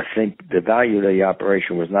 I think the value of the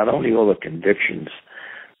operation was not only all the convictions,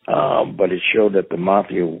 but it showed that the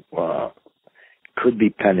Mafia could be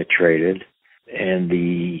penetrated, and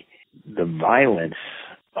the violence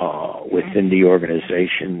within the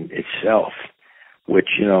organization itself, which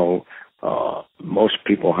most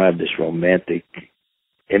people have this romantic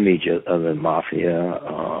image of the Mafia,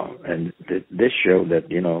 and this showed that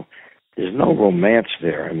there's no romance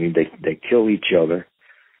there. I mean, they kill each other.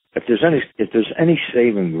 If there's any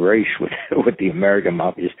saving grace with the American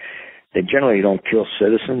Mafia, they generally don't kill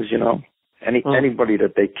citizens. Anybody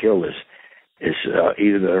that they kill is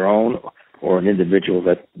either their own or an individual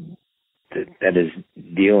that is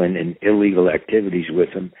dealing in illegal activities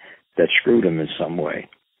with them that screwed them in some way.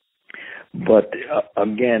 But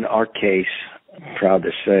again, our case, I'm proud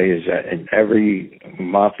to say, is that in every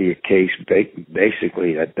Mafia case,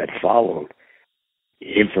 basically that followed,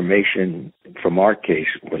 information from our case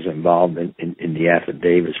was involved in the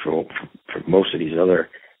affidavits for most of these other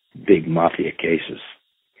big Mafia cases.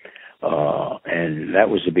 And that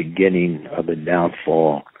was the beginning of the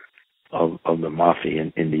downfall of the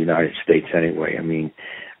Mafia in the United States anyway. I mean,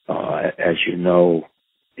 as you know,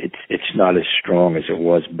 it's not as strong as it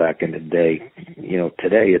was back in the day.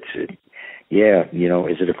 Today is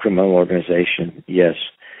it a criminal organization? Yes.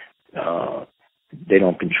 They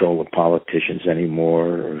don't control the politicians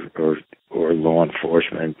anymore, or law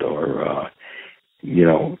enforcement, or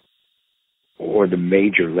the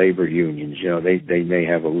major labor unions. They may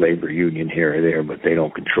have a labor union here or there, but they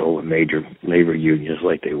don't control the major labor unions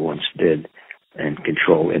like they once did, and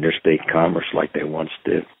control interstate commerce like they once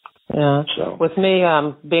did. Yeah. So with me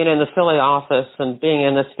being in the Philly office and being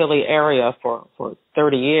in this Philly area for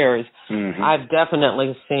 30 years, I've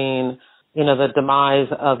definitely seen the demise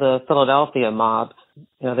of the Philadelphia mob.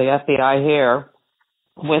 The FBI here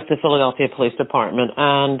with the Philadelphia Police Department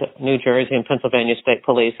and New Jersey and Pennsylvania State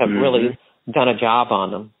Police have really done a job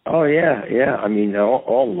on them. Oh, yeah. I mean,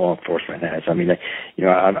 all law enforcement has. I mean,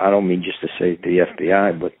 I don't mean just to say the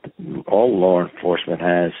FBI, but all law enforcement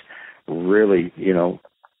has really,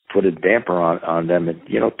 put a damper on them. And,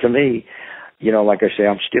 to me, like I say,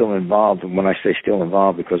 I'm still involved. And when I say still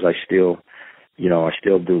involved, because I still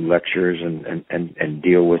do lectures and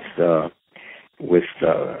deal with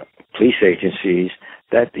police agencies,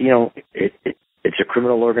 that, it's a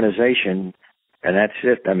criminal organization, and that's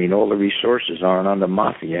it. I mean, all the resources aren't on the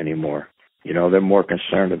Mafia anymore. They're more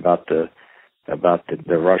concerned about the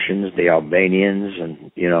Russians, the Albanians,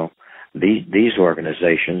 and, these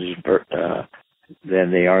organizations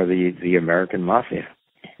than they are the American Mafia.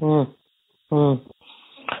 Now,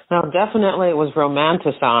 definitely it was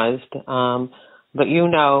romanticized, but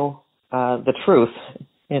the truth.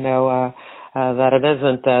 that it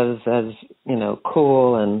isn't as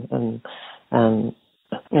cool and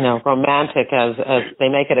romantic as they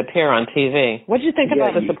make it appear on TV. What did you think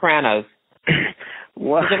about The Sopranos?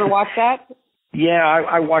 Well, did you ever watch that? Yeah,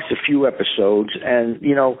 I watched a few episodes, and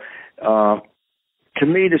to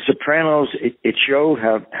me, The Sopranos it showed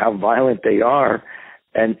how violent they are,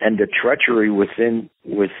 and the treachery within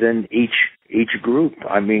each group.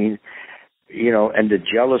 I mean, and the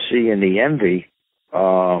jealousy and the envy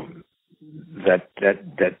that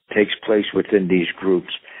takes place within these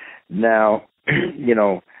groups. Now,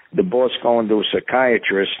 the boss going to a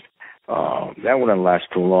psychiatrist, that wouldn't last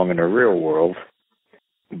too long in the real world.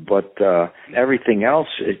 But everything else,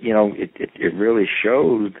 it really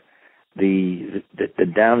showed the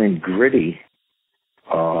down and gritty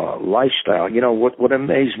lifestyle. What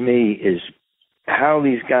amazed me is how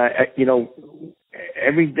these guys,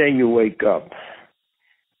 every day you wake up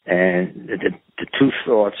and the two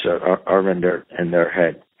thoughts are in their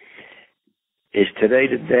head. Is today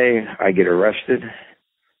the day I get arrested,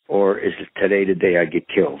 or is it today the day I get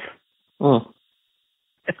killed? Well,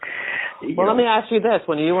 let me ask you this.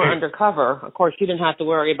 When you were undercover, of course, you didn't have to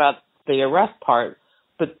worry about the arrest part.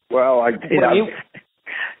 But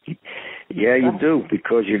yeah, you do,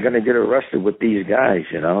 because you're going to get arrested with these guys,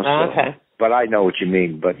 So, okay. But I know what you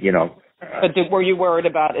mean, but, But were you worried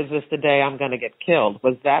about, is this the day I'm going to get killed?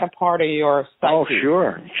 Was that a part of your psyche? Oh,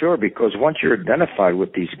 sure, because once you're identified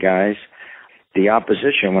with these guys, the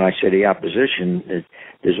opposition, when I say the opposition,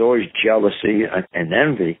 there's always jealousy and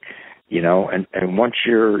envy, and once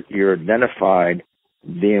you're identified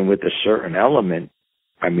being with a certain element,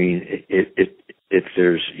 I mean, if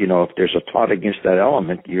there's a plot against that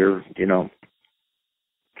element, you're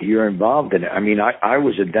involved in it. I mean, I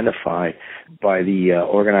was identified by the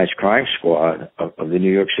organized crime squad of the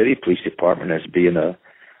New York City Police Department as being a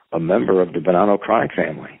member of the Bonanno crime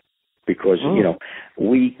family, because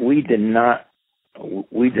we did not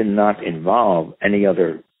involve any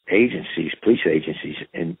other agencies, police agencies,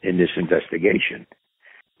 in this investigation.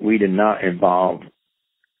 We did not involve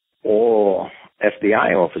all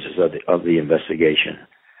FBI officers of the investigation.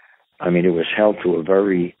 I mean, it was held to a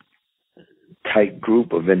very tight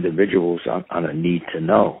group of individuals on a need to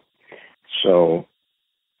know. So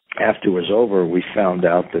after it was over, we found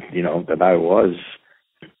out that that I was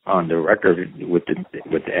on the record with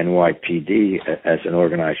the NYPD as an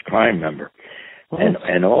organized crime member.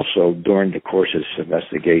 And also during the course of this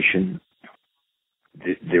investigation,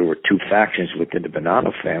 there were two factions within the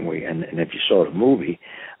Bonanno family, and if you saw the movie,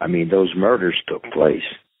 I mean, those murders took place.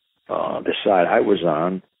 The side I was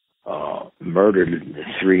on murdered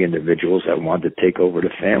three individuals that wanted to take over the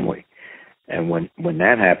family, and when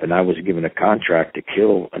that happened, I was given a contract to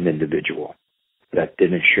kill an individual that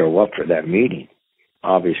didn't show up for that meeting.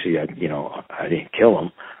 Obviously, I didn't kill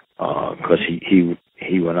him because he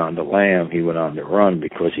went on the lam, he went on the run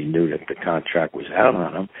because he knew that the contract was out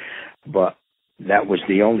on him. But that was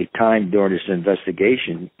the only time during this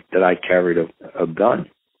investigation that I carried a gun.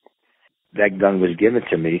 That gun was given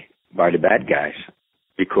to me by the bad guys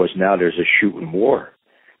because now there's a shooting war.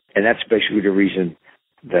 And that's basically the reason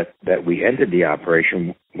that we ended the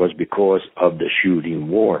operation, was because of the shooting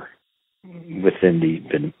war within the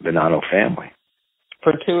Bonanno family.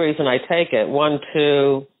 For two reasons, I take it. One,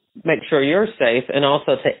 to make sure you're safe, and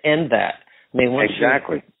also to end that. I mean, once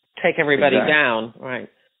exactly. you take everybody down, right?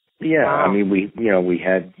 Yeah, wow. I mean, we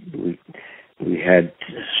had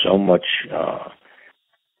so much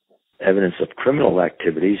evidence of criminal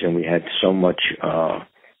activities, and we had so much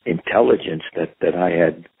intelligence that I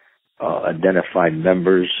had identified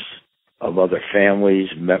members of other families,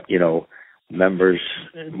 more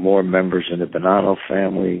members in the Bonanno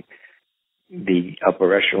family, the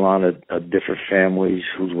upper echelon of different families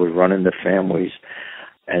who were running the families.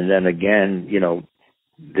 And then again,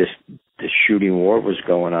 this shooting war was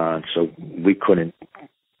going on, so we couldn't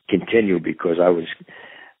continue because I was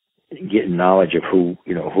getting knowledge of who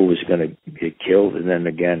was going to get killed. And then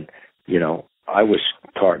again, I was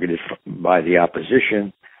targeted by the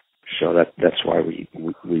opposition, so that's why we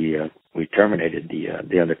terminated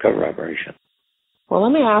the undercover operation. Well,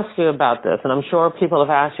 let me ask you about this, and I'm sure people have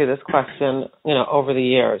asked you this question, over the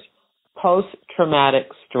years. Post-traumatic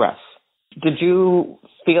stress. Did you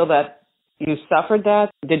feel that you suffered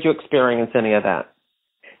that? Did you experience any of that?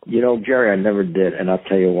 Jerry, I never did, and I'll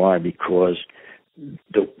tell you why. Because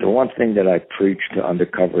the one thing that I preach to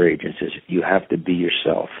undercover agents is you have to be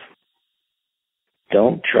yourself.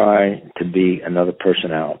 Don't try to be another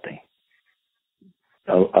personality.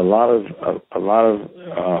 A lot of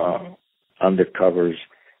undercovers,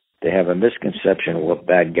 they have a misconception of what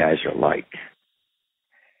bad guys are like.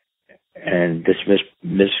 And this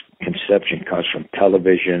misconception comes from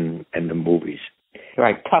television and the movies.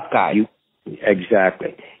 Right, tough guy.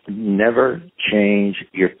 Exactly. Never change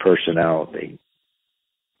your personality,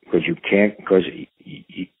 because you can't. Because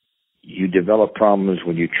you develop problems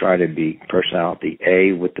when you try to be personality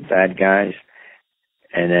A with the bad guys,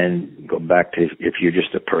 and then go back to if you're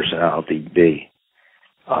just a personality B.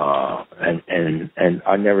 And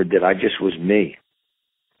I never did. I just was me.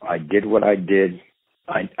 I did what I did.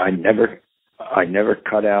 I never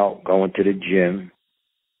cut out going to the gym.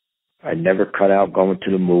 I never cut out going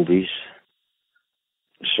to the movies.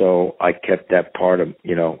 So I kept that part of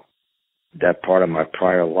my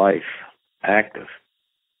prior life active.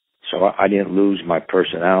 So I didn't lose my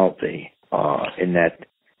personality in that.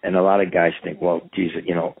 And a lot of guys think, well, geez,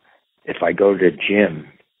 if I go to the gym,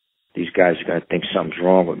 these guys are going to think something's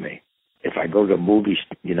wrong with me. If I go to the movies,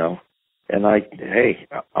 and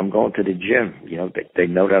I'm going to the gym. They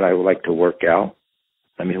know that I like to work out.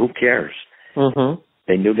 I mean, who cares? Mm-hmm.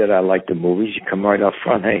 They knew that I liked the movies. You come right up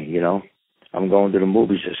front. Hey, I'm going to the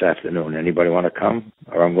movies this afternoon. Anybody want to come?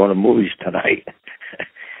 Or I'm going to movies tonight.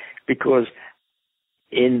 Because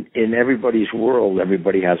in everybody's world,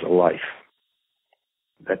 everybody has a life.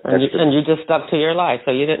 And you just stuck to your life,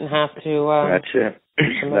 so you didn't have to. That's it.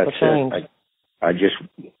 That's it. I just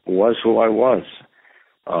was who I was.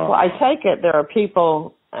 Well, I take it there are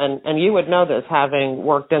people, and you would know this, having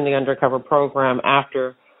worked in the undercover program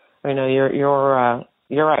after,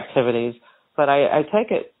 your activities. But I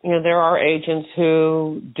take it, there are agents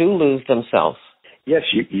who do lose themselves. Yes,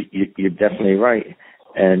 you're definitely right,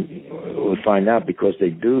 and we'll find out because they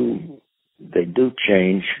do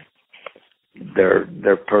change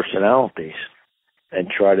their personalities and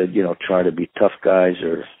try to be tough guys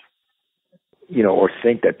or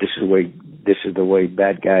think that this is the way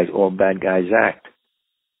all bad guys act.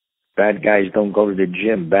 Bad guys don't go to the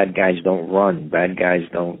gym. Bad guys don't run. Bad guys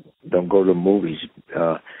don't go to movies.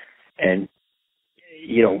 And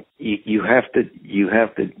you have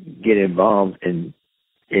to get involved in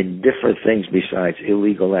different things besides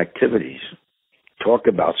illegal activities. Talk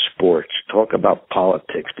about sports. Talk about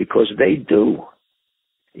politics because they do.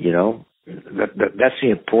 That's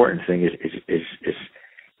the important thing is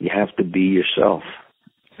you have to be yourself.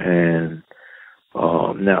 And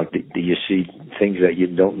now, do you see things that you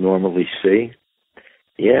don't normally see?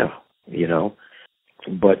 Yeah,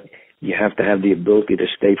 but you have to have the ability to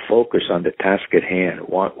stay focused on the task at hand.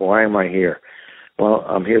 Why am I here? Well,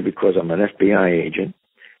 I'm here because I'm an FBI agent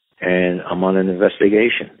and I'm on an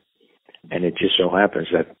investigation. And it just so happens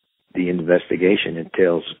that the investigation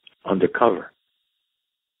entails undercover.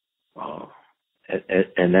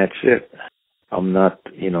 And that's it. I'm not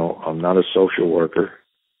a social worker.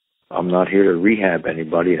 I'm not here to rehab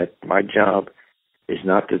anybody. My job is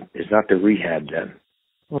not to rehab them.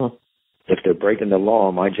 Hmm. If they're breaking the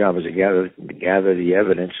law, my job is to gather the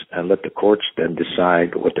evidence and let the courts then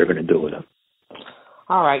decide what they're going to do with them.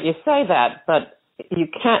 All right, you say that, but you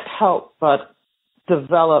can't help but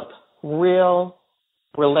develop real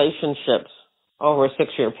relationships over a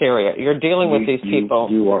 6-year period. You're dealing with these people.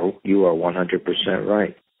 You are 100%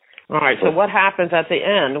 right. All right. So what happens at the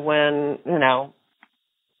end when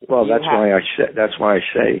Well, that's why I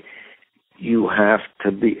say you have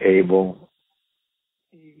to be able.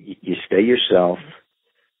 You stay yourself.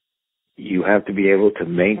 You have to be able to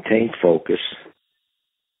maintain focus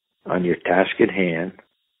on your task at hand,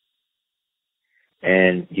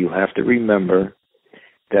 and you have to remember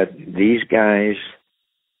that these guys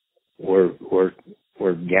were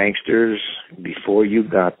gangsters before you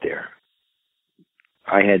got there.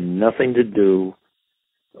 I had nothing to do,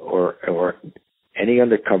 or any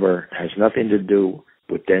undercover has nothing to do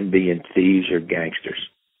with them being thieves or gangsters.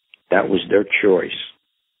 That was their choice.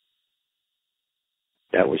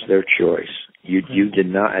 That was their choice. You did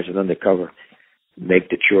not, as an undercover, make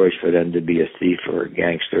the choice for them to be a thief or a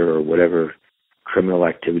gangster or whatever criminal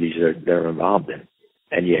activities they're involved in.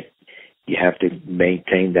 And yet you have to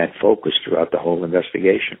maintain that focus throughout the whole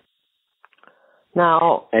investigation.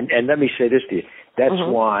 Now, and let me say this to you. That's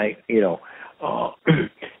why,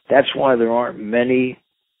 that's why there aren't many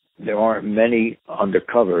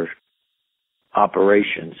undercover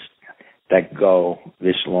operations that go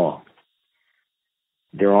this long.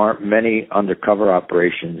 There aren't many undercover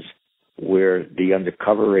operations where the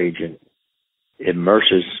undercover agent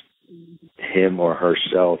immerses him or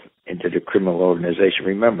herself into the criminal organization.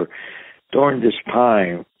 Remember, during this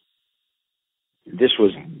time, this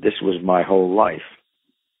was my whole life,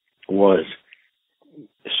 was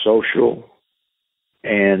social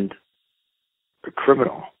and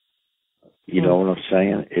criminal. You know what I'm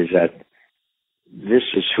saying? Is that this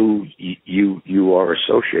is who you are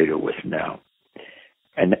associated with now.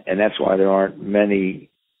 And that's why there aren't many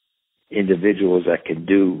individuals that can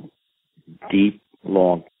do deep,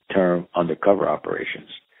 long-term undercover operations.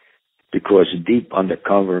 Because deep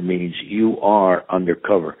undercover means you are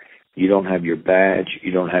undercover. You don't have your badge.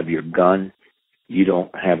 You don't have your gun. You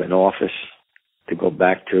don't have an office to go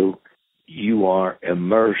back to. You are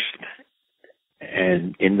immersed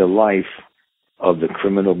and in the life of the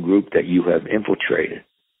criminal group that you have infiltrated.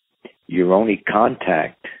 Your only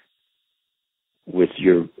contact with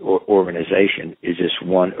your organization is just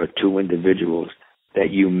one or two individuals that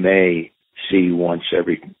you may see once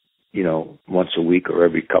a week or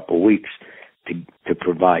every couple of weeks to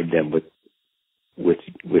provide them with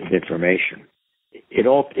information. It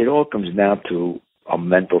all comes down to a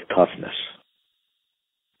mental toughness.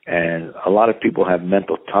 And a lot of people have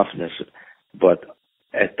mental toughness, but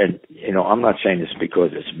I'm not saying this because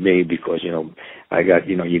it's me, because I got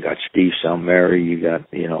you got Steve Salmeri, you got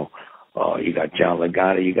John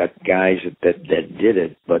Legata, you got guys that did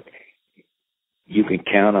it, but you can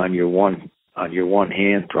count on your one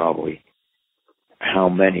hand probably how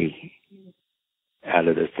many out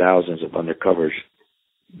of the thousands of undercovers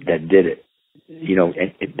that did it.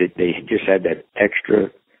 And they just had that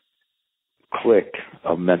extra click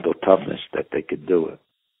of mental toughness that they could do it.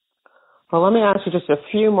 Well, let me ask you just a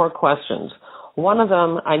few more questions. One of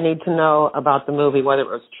them, I need to know about the movie, whether it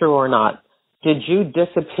was true or not. Did you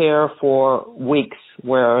disappear for weeks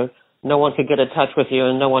where no one could get in touch with you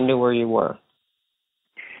and no one knew where you were?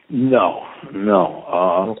 No.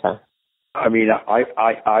 Okay. I mean,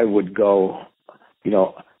 I would go,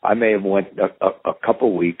 I may have went a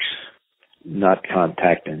couple weeks not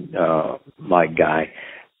contacting my guy,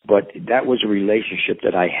 but that was a relationship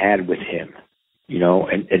that I had with him,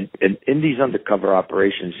 and in these undercover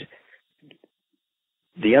operations,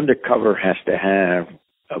 the undercover has to have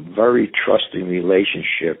a very trusting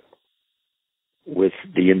relationship with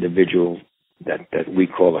the individual that we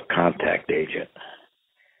call a contact agent.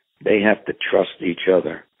 They have to trust each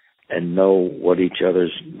other and know what each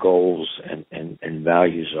other's goals and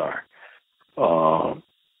values are.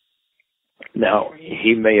 Now,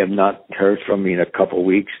 he may have not heard from me in a couple of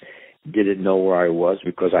weeks, didn't know where I was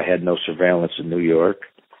because I had no surveillance in New York.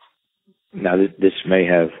 Now, this may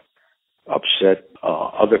have upset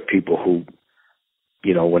other people who,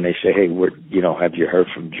 when they say, hey, have you heard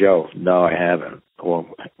from Joe? No, I haven't. Well,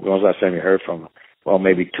 when was the last time you heard from him? Well,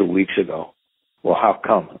 maybe 2 weeks ago. Well, how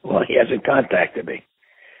come? Well, he hasn't contacted me.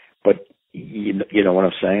 But you know what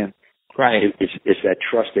I'm saying? Right. It's that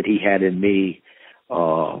trust that he had in me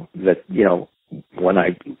that, when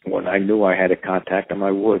I knew I had to contact him,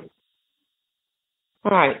 I would.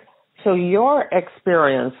 All right. So your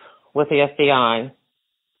experience with the FBI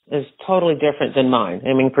is totally different than mine.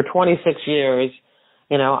 I mean, for 26 years,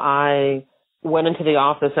 I went into the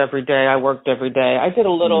office every day. I worked every day. I did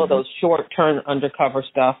a little of those short-term undercover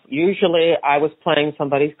stuff. Usually I was playing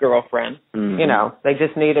somebody's girlfriend. They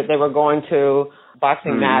were going to a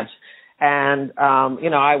boxing match, and,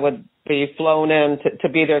 I would be flown in to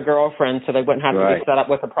be their girlfriend so they wouldn't have to be set up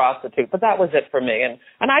with a prostitute. But that was it for me. And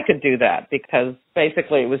I could do that because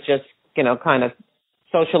basically it was just, kind of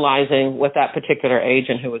socializing with that particular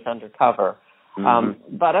agent who was undercover.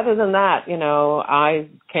 But other than that, I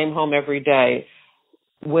came home every day.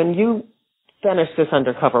 When you finished this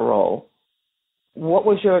undercover role, what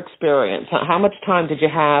was your experience? How much time did you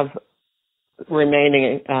have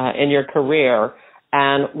remaining in your career?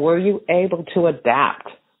 And were you able to adapt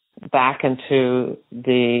back into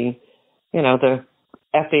the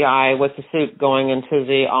FBI with the suit going into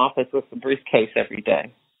the office with the briefcase every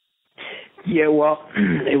day? Yeah, well,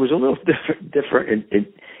 it was a little different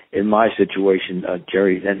in my situation,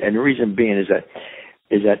 Jerry, and the reason being is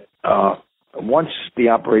that once the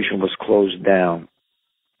operation was closed down,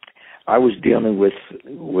 I was dealing with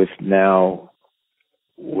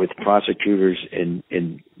prosecutors in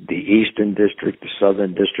the Eastern District, the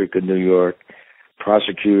Southern District of New York,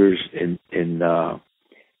 prosecutors in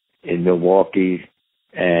Milwaukee,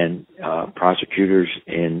 and prosecutors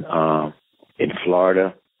in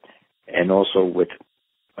Florida, and also with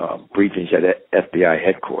briefings at FBI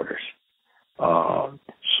headquarters.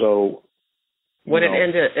 So when it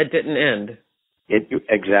ended, it didn't end.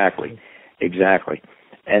 Exactly.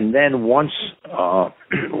 And then once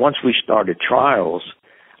we started trials,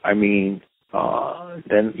 I mean,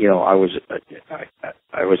 then I was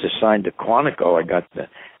assigned to Quantico.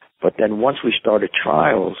 But then once we started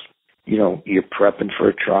trials, you're prepping for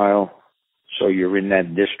a trial, so you're in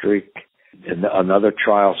that district. And another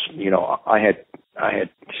trial, I had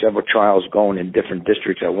several trials going in different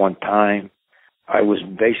districts at one time. I was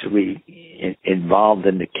basically involved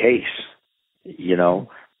in the case,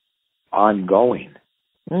 ongoing.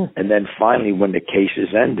 And then finally, when the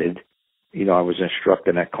cases ended, I was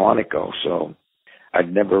instructing at Quantico, so I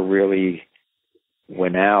never really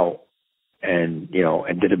went out and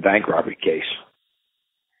did a bank robbery case.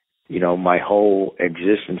 My whole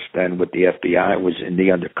existence then with the FBI was in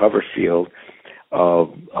the undercover field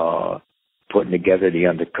of putting together the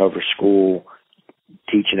undercover school,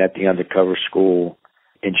 teaching at the undercover school,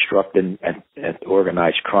 instructing at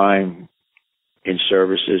organized crime in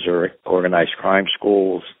services or organized crime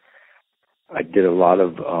schools. I did a lot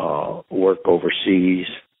of work overseas,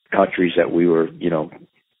 countries that we were,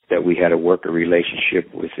 that we had a worker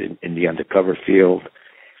relationship with in the undercover field.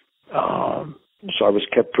 So I was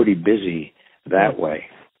kept pretty busy that way.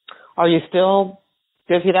 Are you still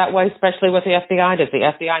busy that way, especially with the FBI? Does the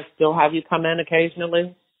FBI still have you come in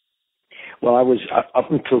occasionally? Well, I was up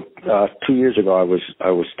until 2 years ago. I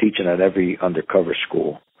was teaching at every undercover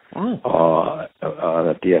school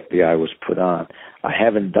that the FBI was put on. I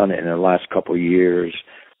haven't done it in the last couple of years,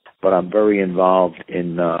 but I'm very involved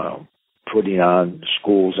in putting on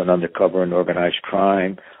schools and undercover and organized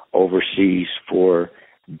crime overseas for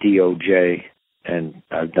DOJ, and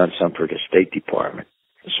I've done some for the State Department.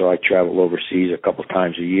 So I travel overseas a couple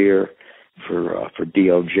times a year for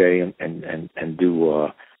DOJ and do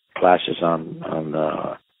classes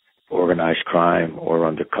on organized crime or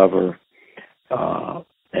undercover,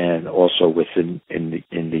 and also within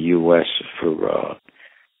in the U.S. for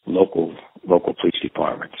local police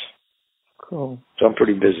departments. Cool. So I'm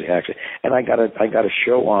pretty busy actually, and I got a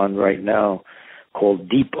show on right now called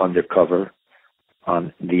Deep Undercover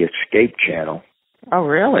on the Escape Channel. Oh,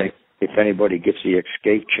 really? If anybody gets the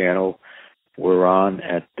Escape Channel, we're on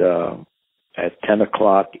at 10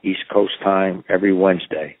 o'clock East Coast time every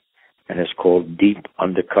Wednesday, and it's called Deep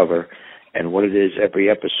Undercover. And what it is, every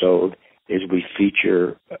episode is we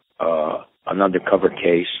feature an undercover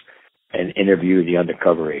case and interview the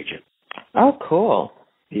undercover agent. Oh, cool.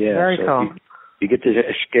 Yeah, very cool. You get the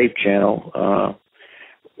Escape Channel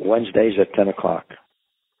Wednesdays at 10 o'clock.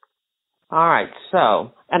 All right,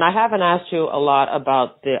 so, and I haven't asked you a lot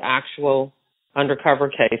about the actual undercover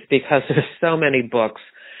case because there's so many books,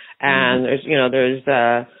 and there's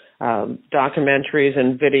documentaries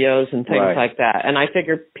and videos and things like that. And I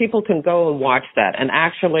figure people can go and watch that. And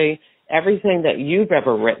actually, everything that you've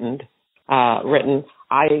ever written,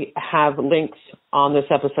 I have links on this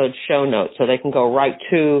episode's show notes, so they can go right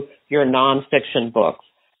to your nonfiction books.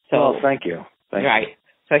 So, thank you. Thank you.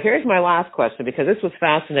 So here's my last question, because this was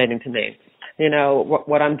fascinating to me.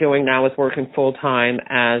 What I'm doing now is working full-time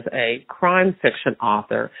as a crime fiction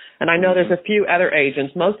author. And I know there's a few other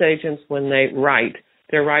agents. Most agents, when they write,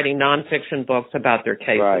 they're writing nonfiction books about their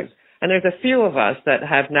cases. Right. And there's a few of us that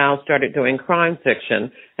have now started doing crime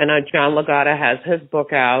fiction. And John Legata has his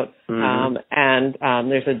book out. And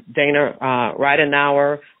there's a Dana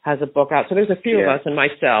Ridenauer has a book out. So there's a few of us and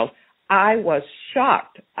myself. I was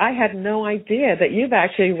shocked. I had no idea that you've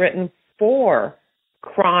actually written 4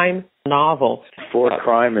 crime novels. 4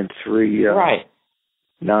 crime and 3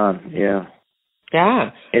 non. Yeah.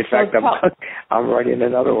 In fact, I'm writing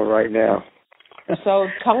another one right now. So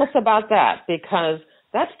tell us about that, because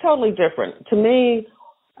that's totally different to me.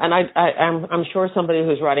 And I'm sure somebody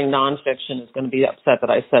who's writing nonfiction is going to be upset that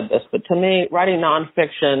I said this, but to me, writing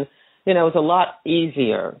nonfiction, is a lot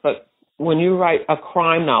easier. But when you write a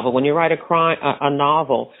crime novel, when you write a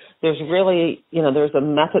novel, there's really, there's a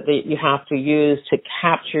method that you have to use to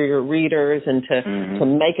capture your readers and to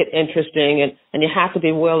make it interesting. And you have to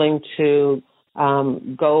be willing to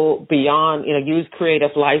go beyond, use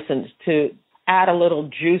creative license to add a little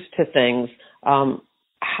juice to things.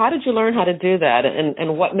 How did you learn how to do that?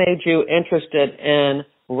 And what made you interested in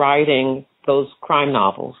writing those crime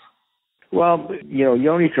novels? Well, you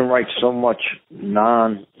only can write so much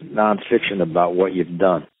nonfiction about what you've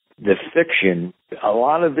done. The fiction, a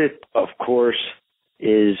lot of it, of course,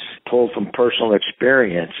 is told from personal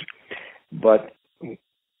experience. But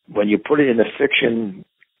when you put it in a fiction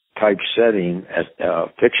type setting, a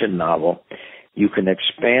fiction novel, you can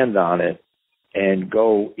expand on it and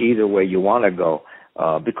go either way you want to go.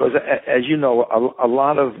 Because, as you know, a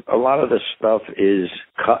lot of the stuff is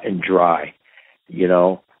cut and dry.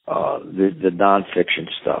 The nonfiction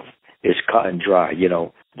stuff is cut and dry.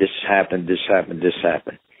 This happened, this happened, this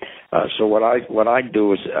happened. So what I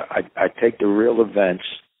do is I take the real events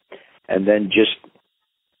and then just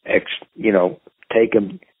take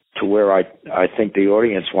them to where I think the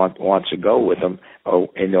audience wants to go with them,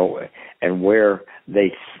 and where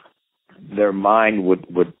their mind would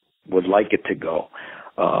like it to go.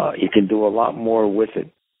 You can do a lot more with it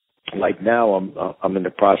like now, I'm in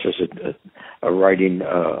the process of writing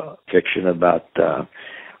fiction about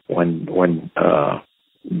when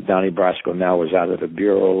Donnie Brasco now was out of the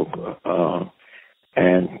bureau,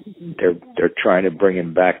 and they're trying to bring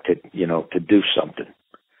him back to do something.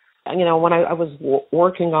 When I was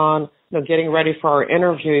working on getting ready for our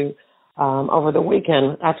interview over the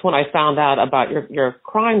weekend, that's when I found out about your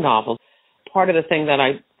crime novels. Part of the thing that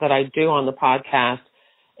I do on the podcast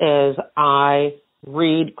is I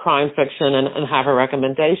read crime fiction and have a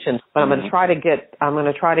recommendation. But I'm going to try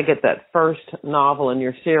to get that first novel in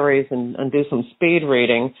your series and do some speed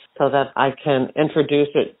reading so that I can introduce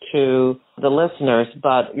it to the listeners.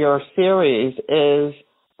 But your series is,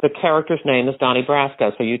 the character's name is Donnie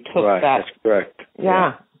Brasco. So you took right, that. That's correct.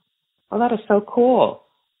 Yeah. Oh, that is so cool.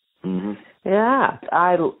 Mm-hmm. Yeah.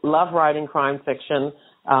 I love writing crime fiction.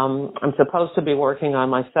 I'm supposed to be working on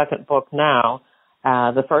my second book now.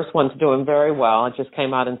 The first one's doing very well. It just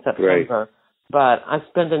came out in September. Great. But I'm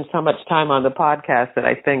spending so much time on the podcast that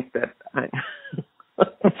I think that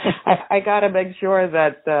I got to make sure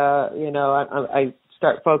that, I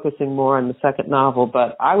start focusing more on the second novel.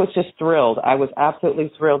 But I was just thrilled. I was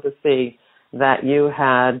absolutely thrilled to see that you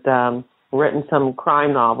had written some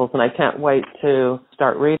crime novels, and I can't wait to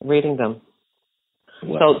start reading them.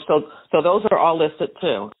 Wow. So those are all listed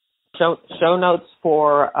too. Show notes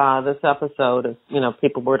for this episode, if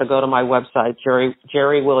people were to go to my website,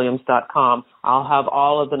 jerrywilliams.com, I'll have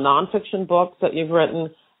all of the nonfiction books that you've written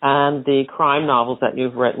and the crime novels that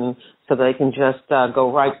you've written, so they can just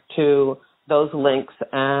go right to those links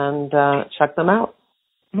and check them out.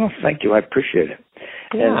 Well, thank you. I appreciate it.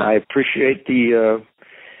 Yeah. And I appreciate the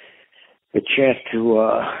chance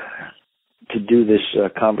to do this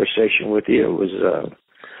conversation with you.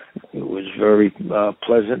 It was very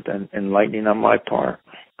pleasant and enlightening on my part.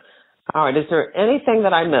 All right. Is there anything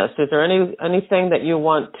that I missed? Is there anything that you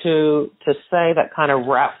want to say that kind of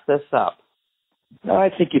wraps this up? No, I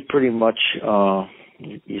think you pretty much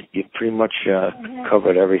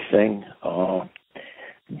covered everything.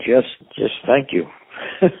 Just thank you.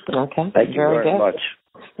 Okay. Thank you very much.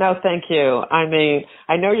 No, thank you. I mean,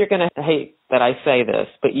 I know you're going to hate that I say this,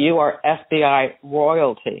 but you are FBI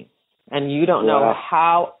royalty, and you don't know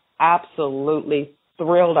how absolutely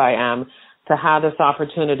thrilled I am to have this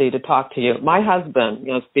opportunity to talk to you. My husband,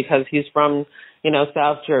 because he's from,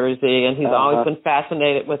 South Jersey, and he's always been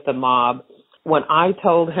fascinated with the mob. When I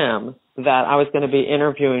told him that I was going to be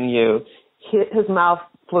interviewing you, his mouth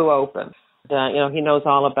flew open. He knows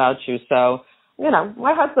all about you. So,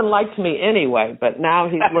 my husband liked me anyway, but now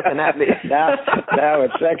he's looking at me. now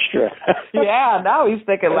it's extra. Yeah, now he's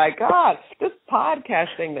thinking like, God, this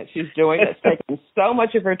podcast thing that she's doing that's taking so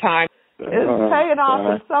much of her time is paying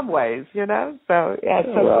off in some ways, So, yeah, it's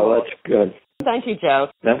so cool. That's good. Thank you, Joe.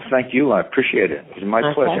 Thank you. I appreciate it. It's my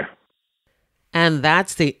pleasure. And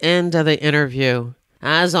that's the end of the interview.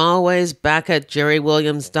 As always, back at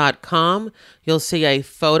jerrywilliams.com, you'll see a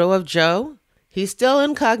photo of Joe. He's still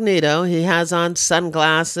incognito. He has on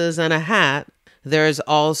sunglasses and a hat. There's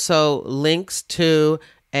also links to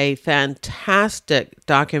a fantastic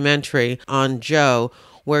documentary on Joe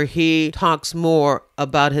where he talks more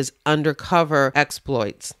about his undercover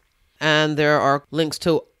exploits. And there are links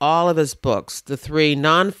to all of his books, the 3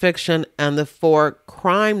 nonfiction and the 4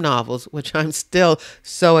 crime novels, which I'm still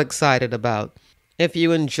so excited about. If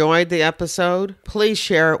you enjoyed the episode, please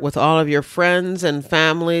share it with all of your friends and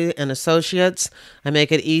family and associates. I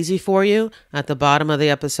make it easy for you. At the bottom of the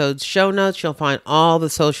episode's show notes, you'll find all the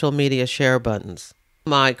social media share buttons.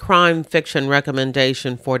 My crime fiction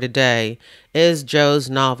recommendation for today is Joe's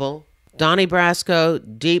novel, Donnie Brasco,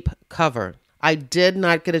 Deep Cover. I did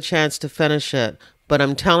not get a chance to finish it, but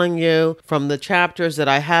I'm telling you, from the chapters that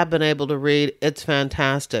I have been able to read, it's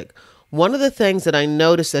fantastic. One of the things that I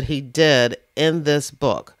noticed that he did in this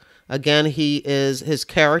book, again, his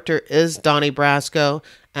character is Donnie Brasco,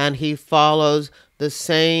 and he follows the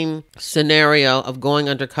same scenario of going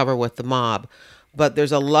undercover with the mob. But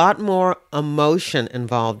there's a lot more emotion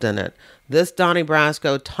involved in it. This Donnie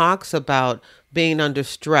Brasco talks about being under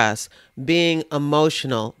stress, being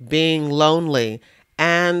emotional, being lonely,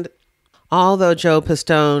 and although Joe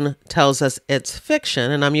Pistone tells us it's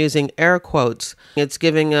fiction, and I'm using air quotes, it's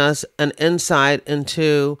giving us an insight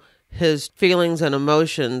into his feelings and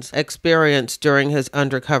emotions experienced during his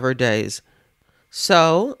undercover days.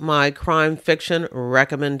 So, my crime fiction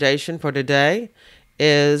recommendation for today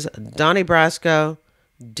is Donnie Brasco,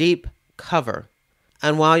 Deep Cover.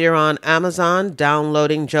 And while you're on Amazon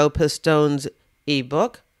downloading Joe Pistone's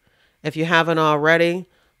ebook, if you haven't already,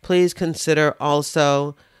 please consider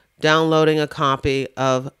also downloading a copy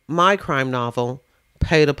of my crime novel,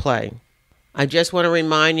 Pay to Play. I just want to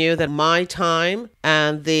remind you that my time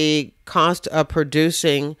and the cost of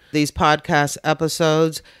producing these podcast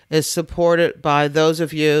episodes is supported by those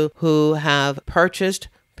of you who have purchased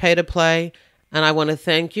Pay to Play, and I want to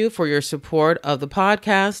thank you for your support of the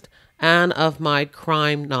podcast and of my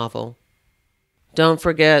crime novel. Don't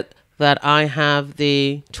forget that I have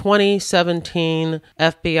the 2017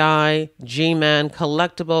 FBI G-Man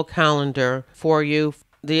collectible calendar for you.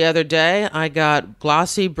 The other day, I got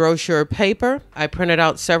glossy brochure paper. I printed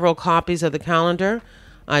out several copies of the calendar.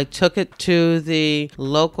 I took it to the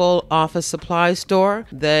local office supply store.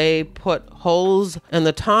 They put holes in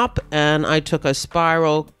the top, and I took a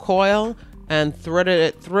spiral coil and threaded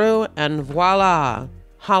it through, and voila!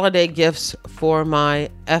 Holiday gifts for my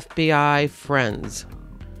FBI friends.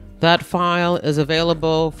 That file is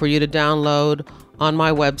available for you to download on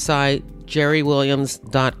my website,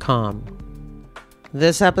 jerrywilliams.com.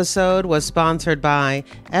 This episode was sponsored by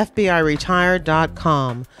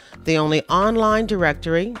FBIRetired.com, the only online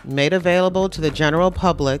directory made available to the general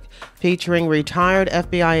public featuring retired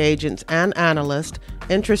FBI agents and analysts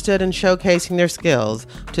interested in showcasing their skills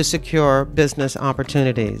to secure business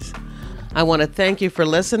opportunities. I want to thank you for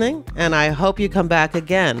listening, and I hope you come back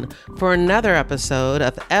again for another episode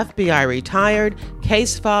of FBI Retired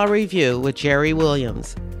Case File Review with Jerry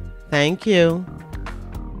Williams. Thank you.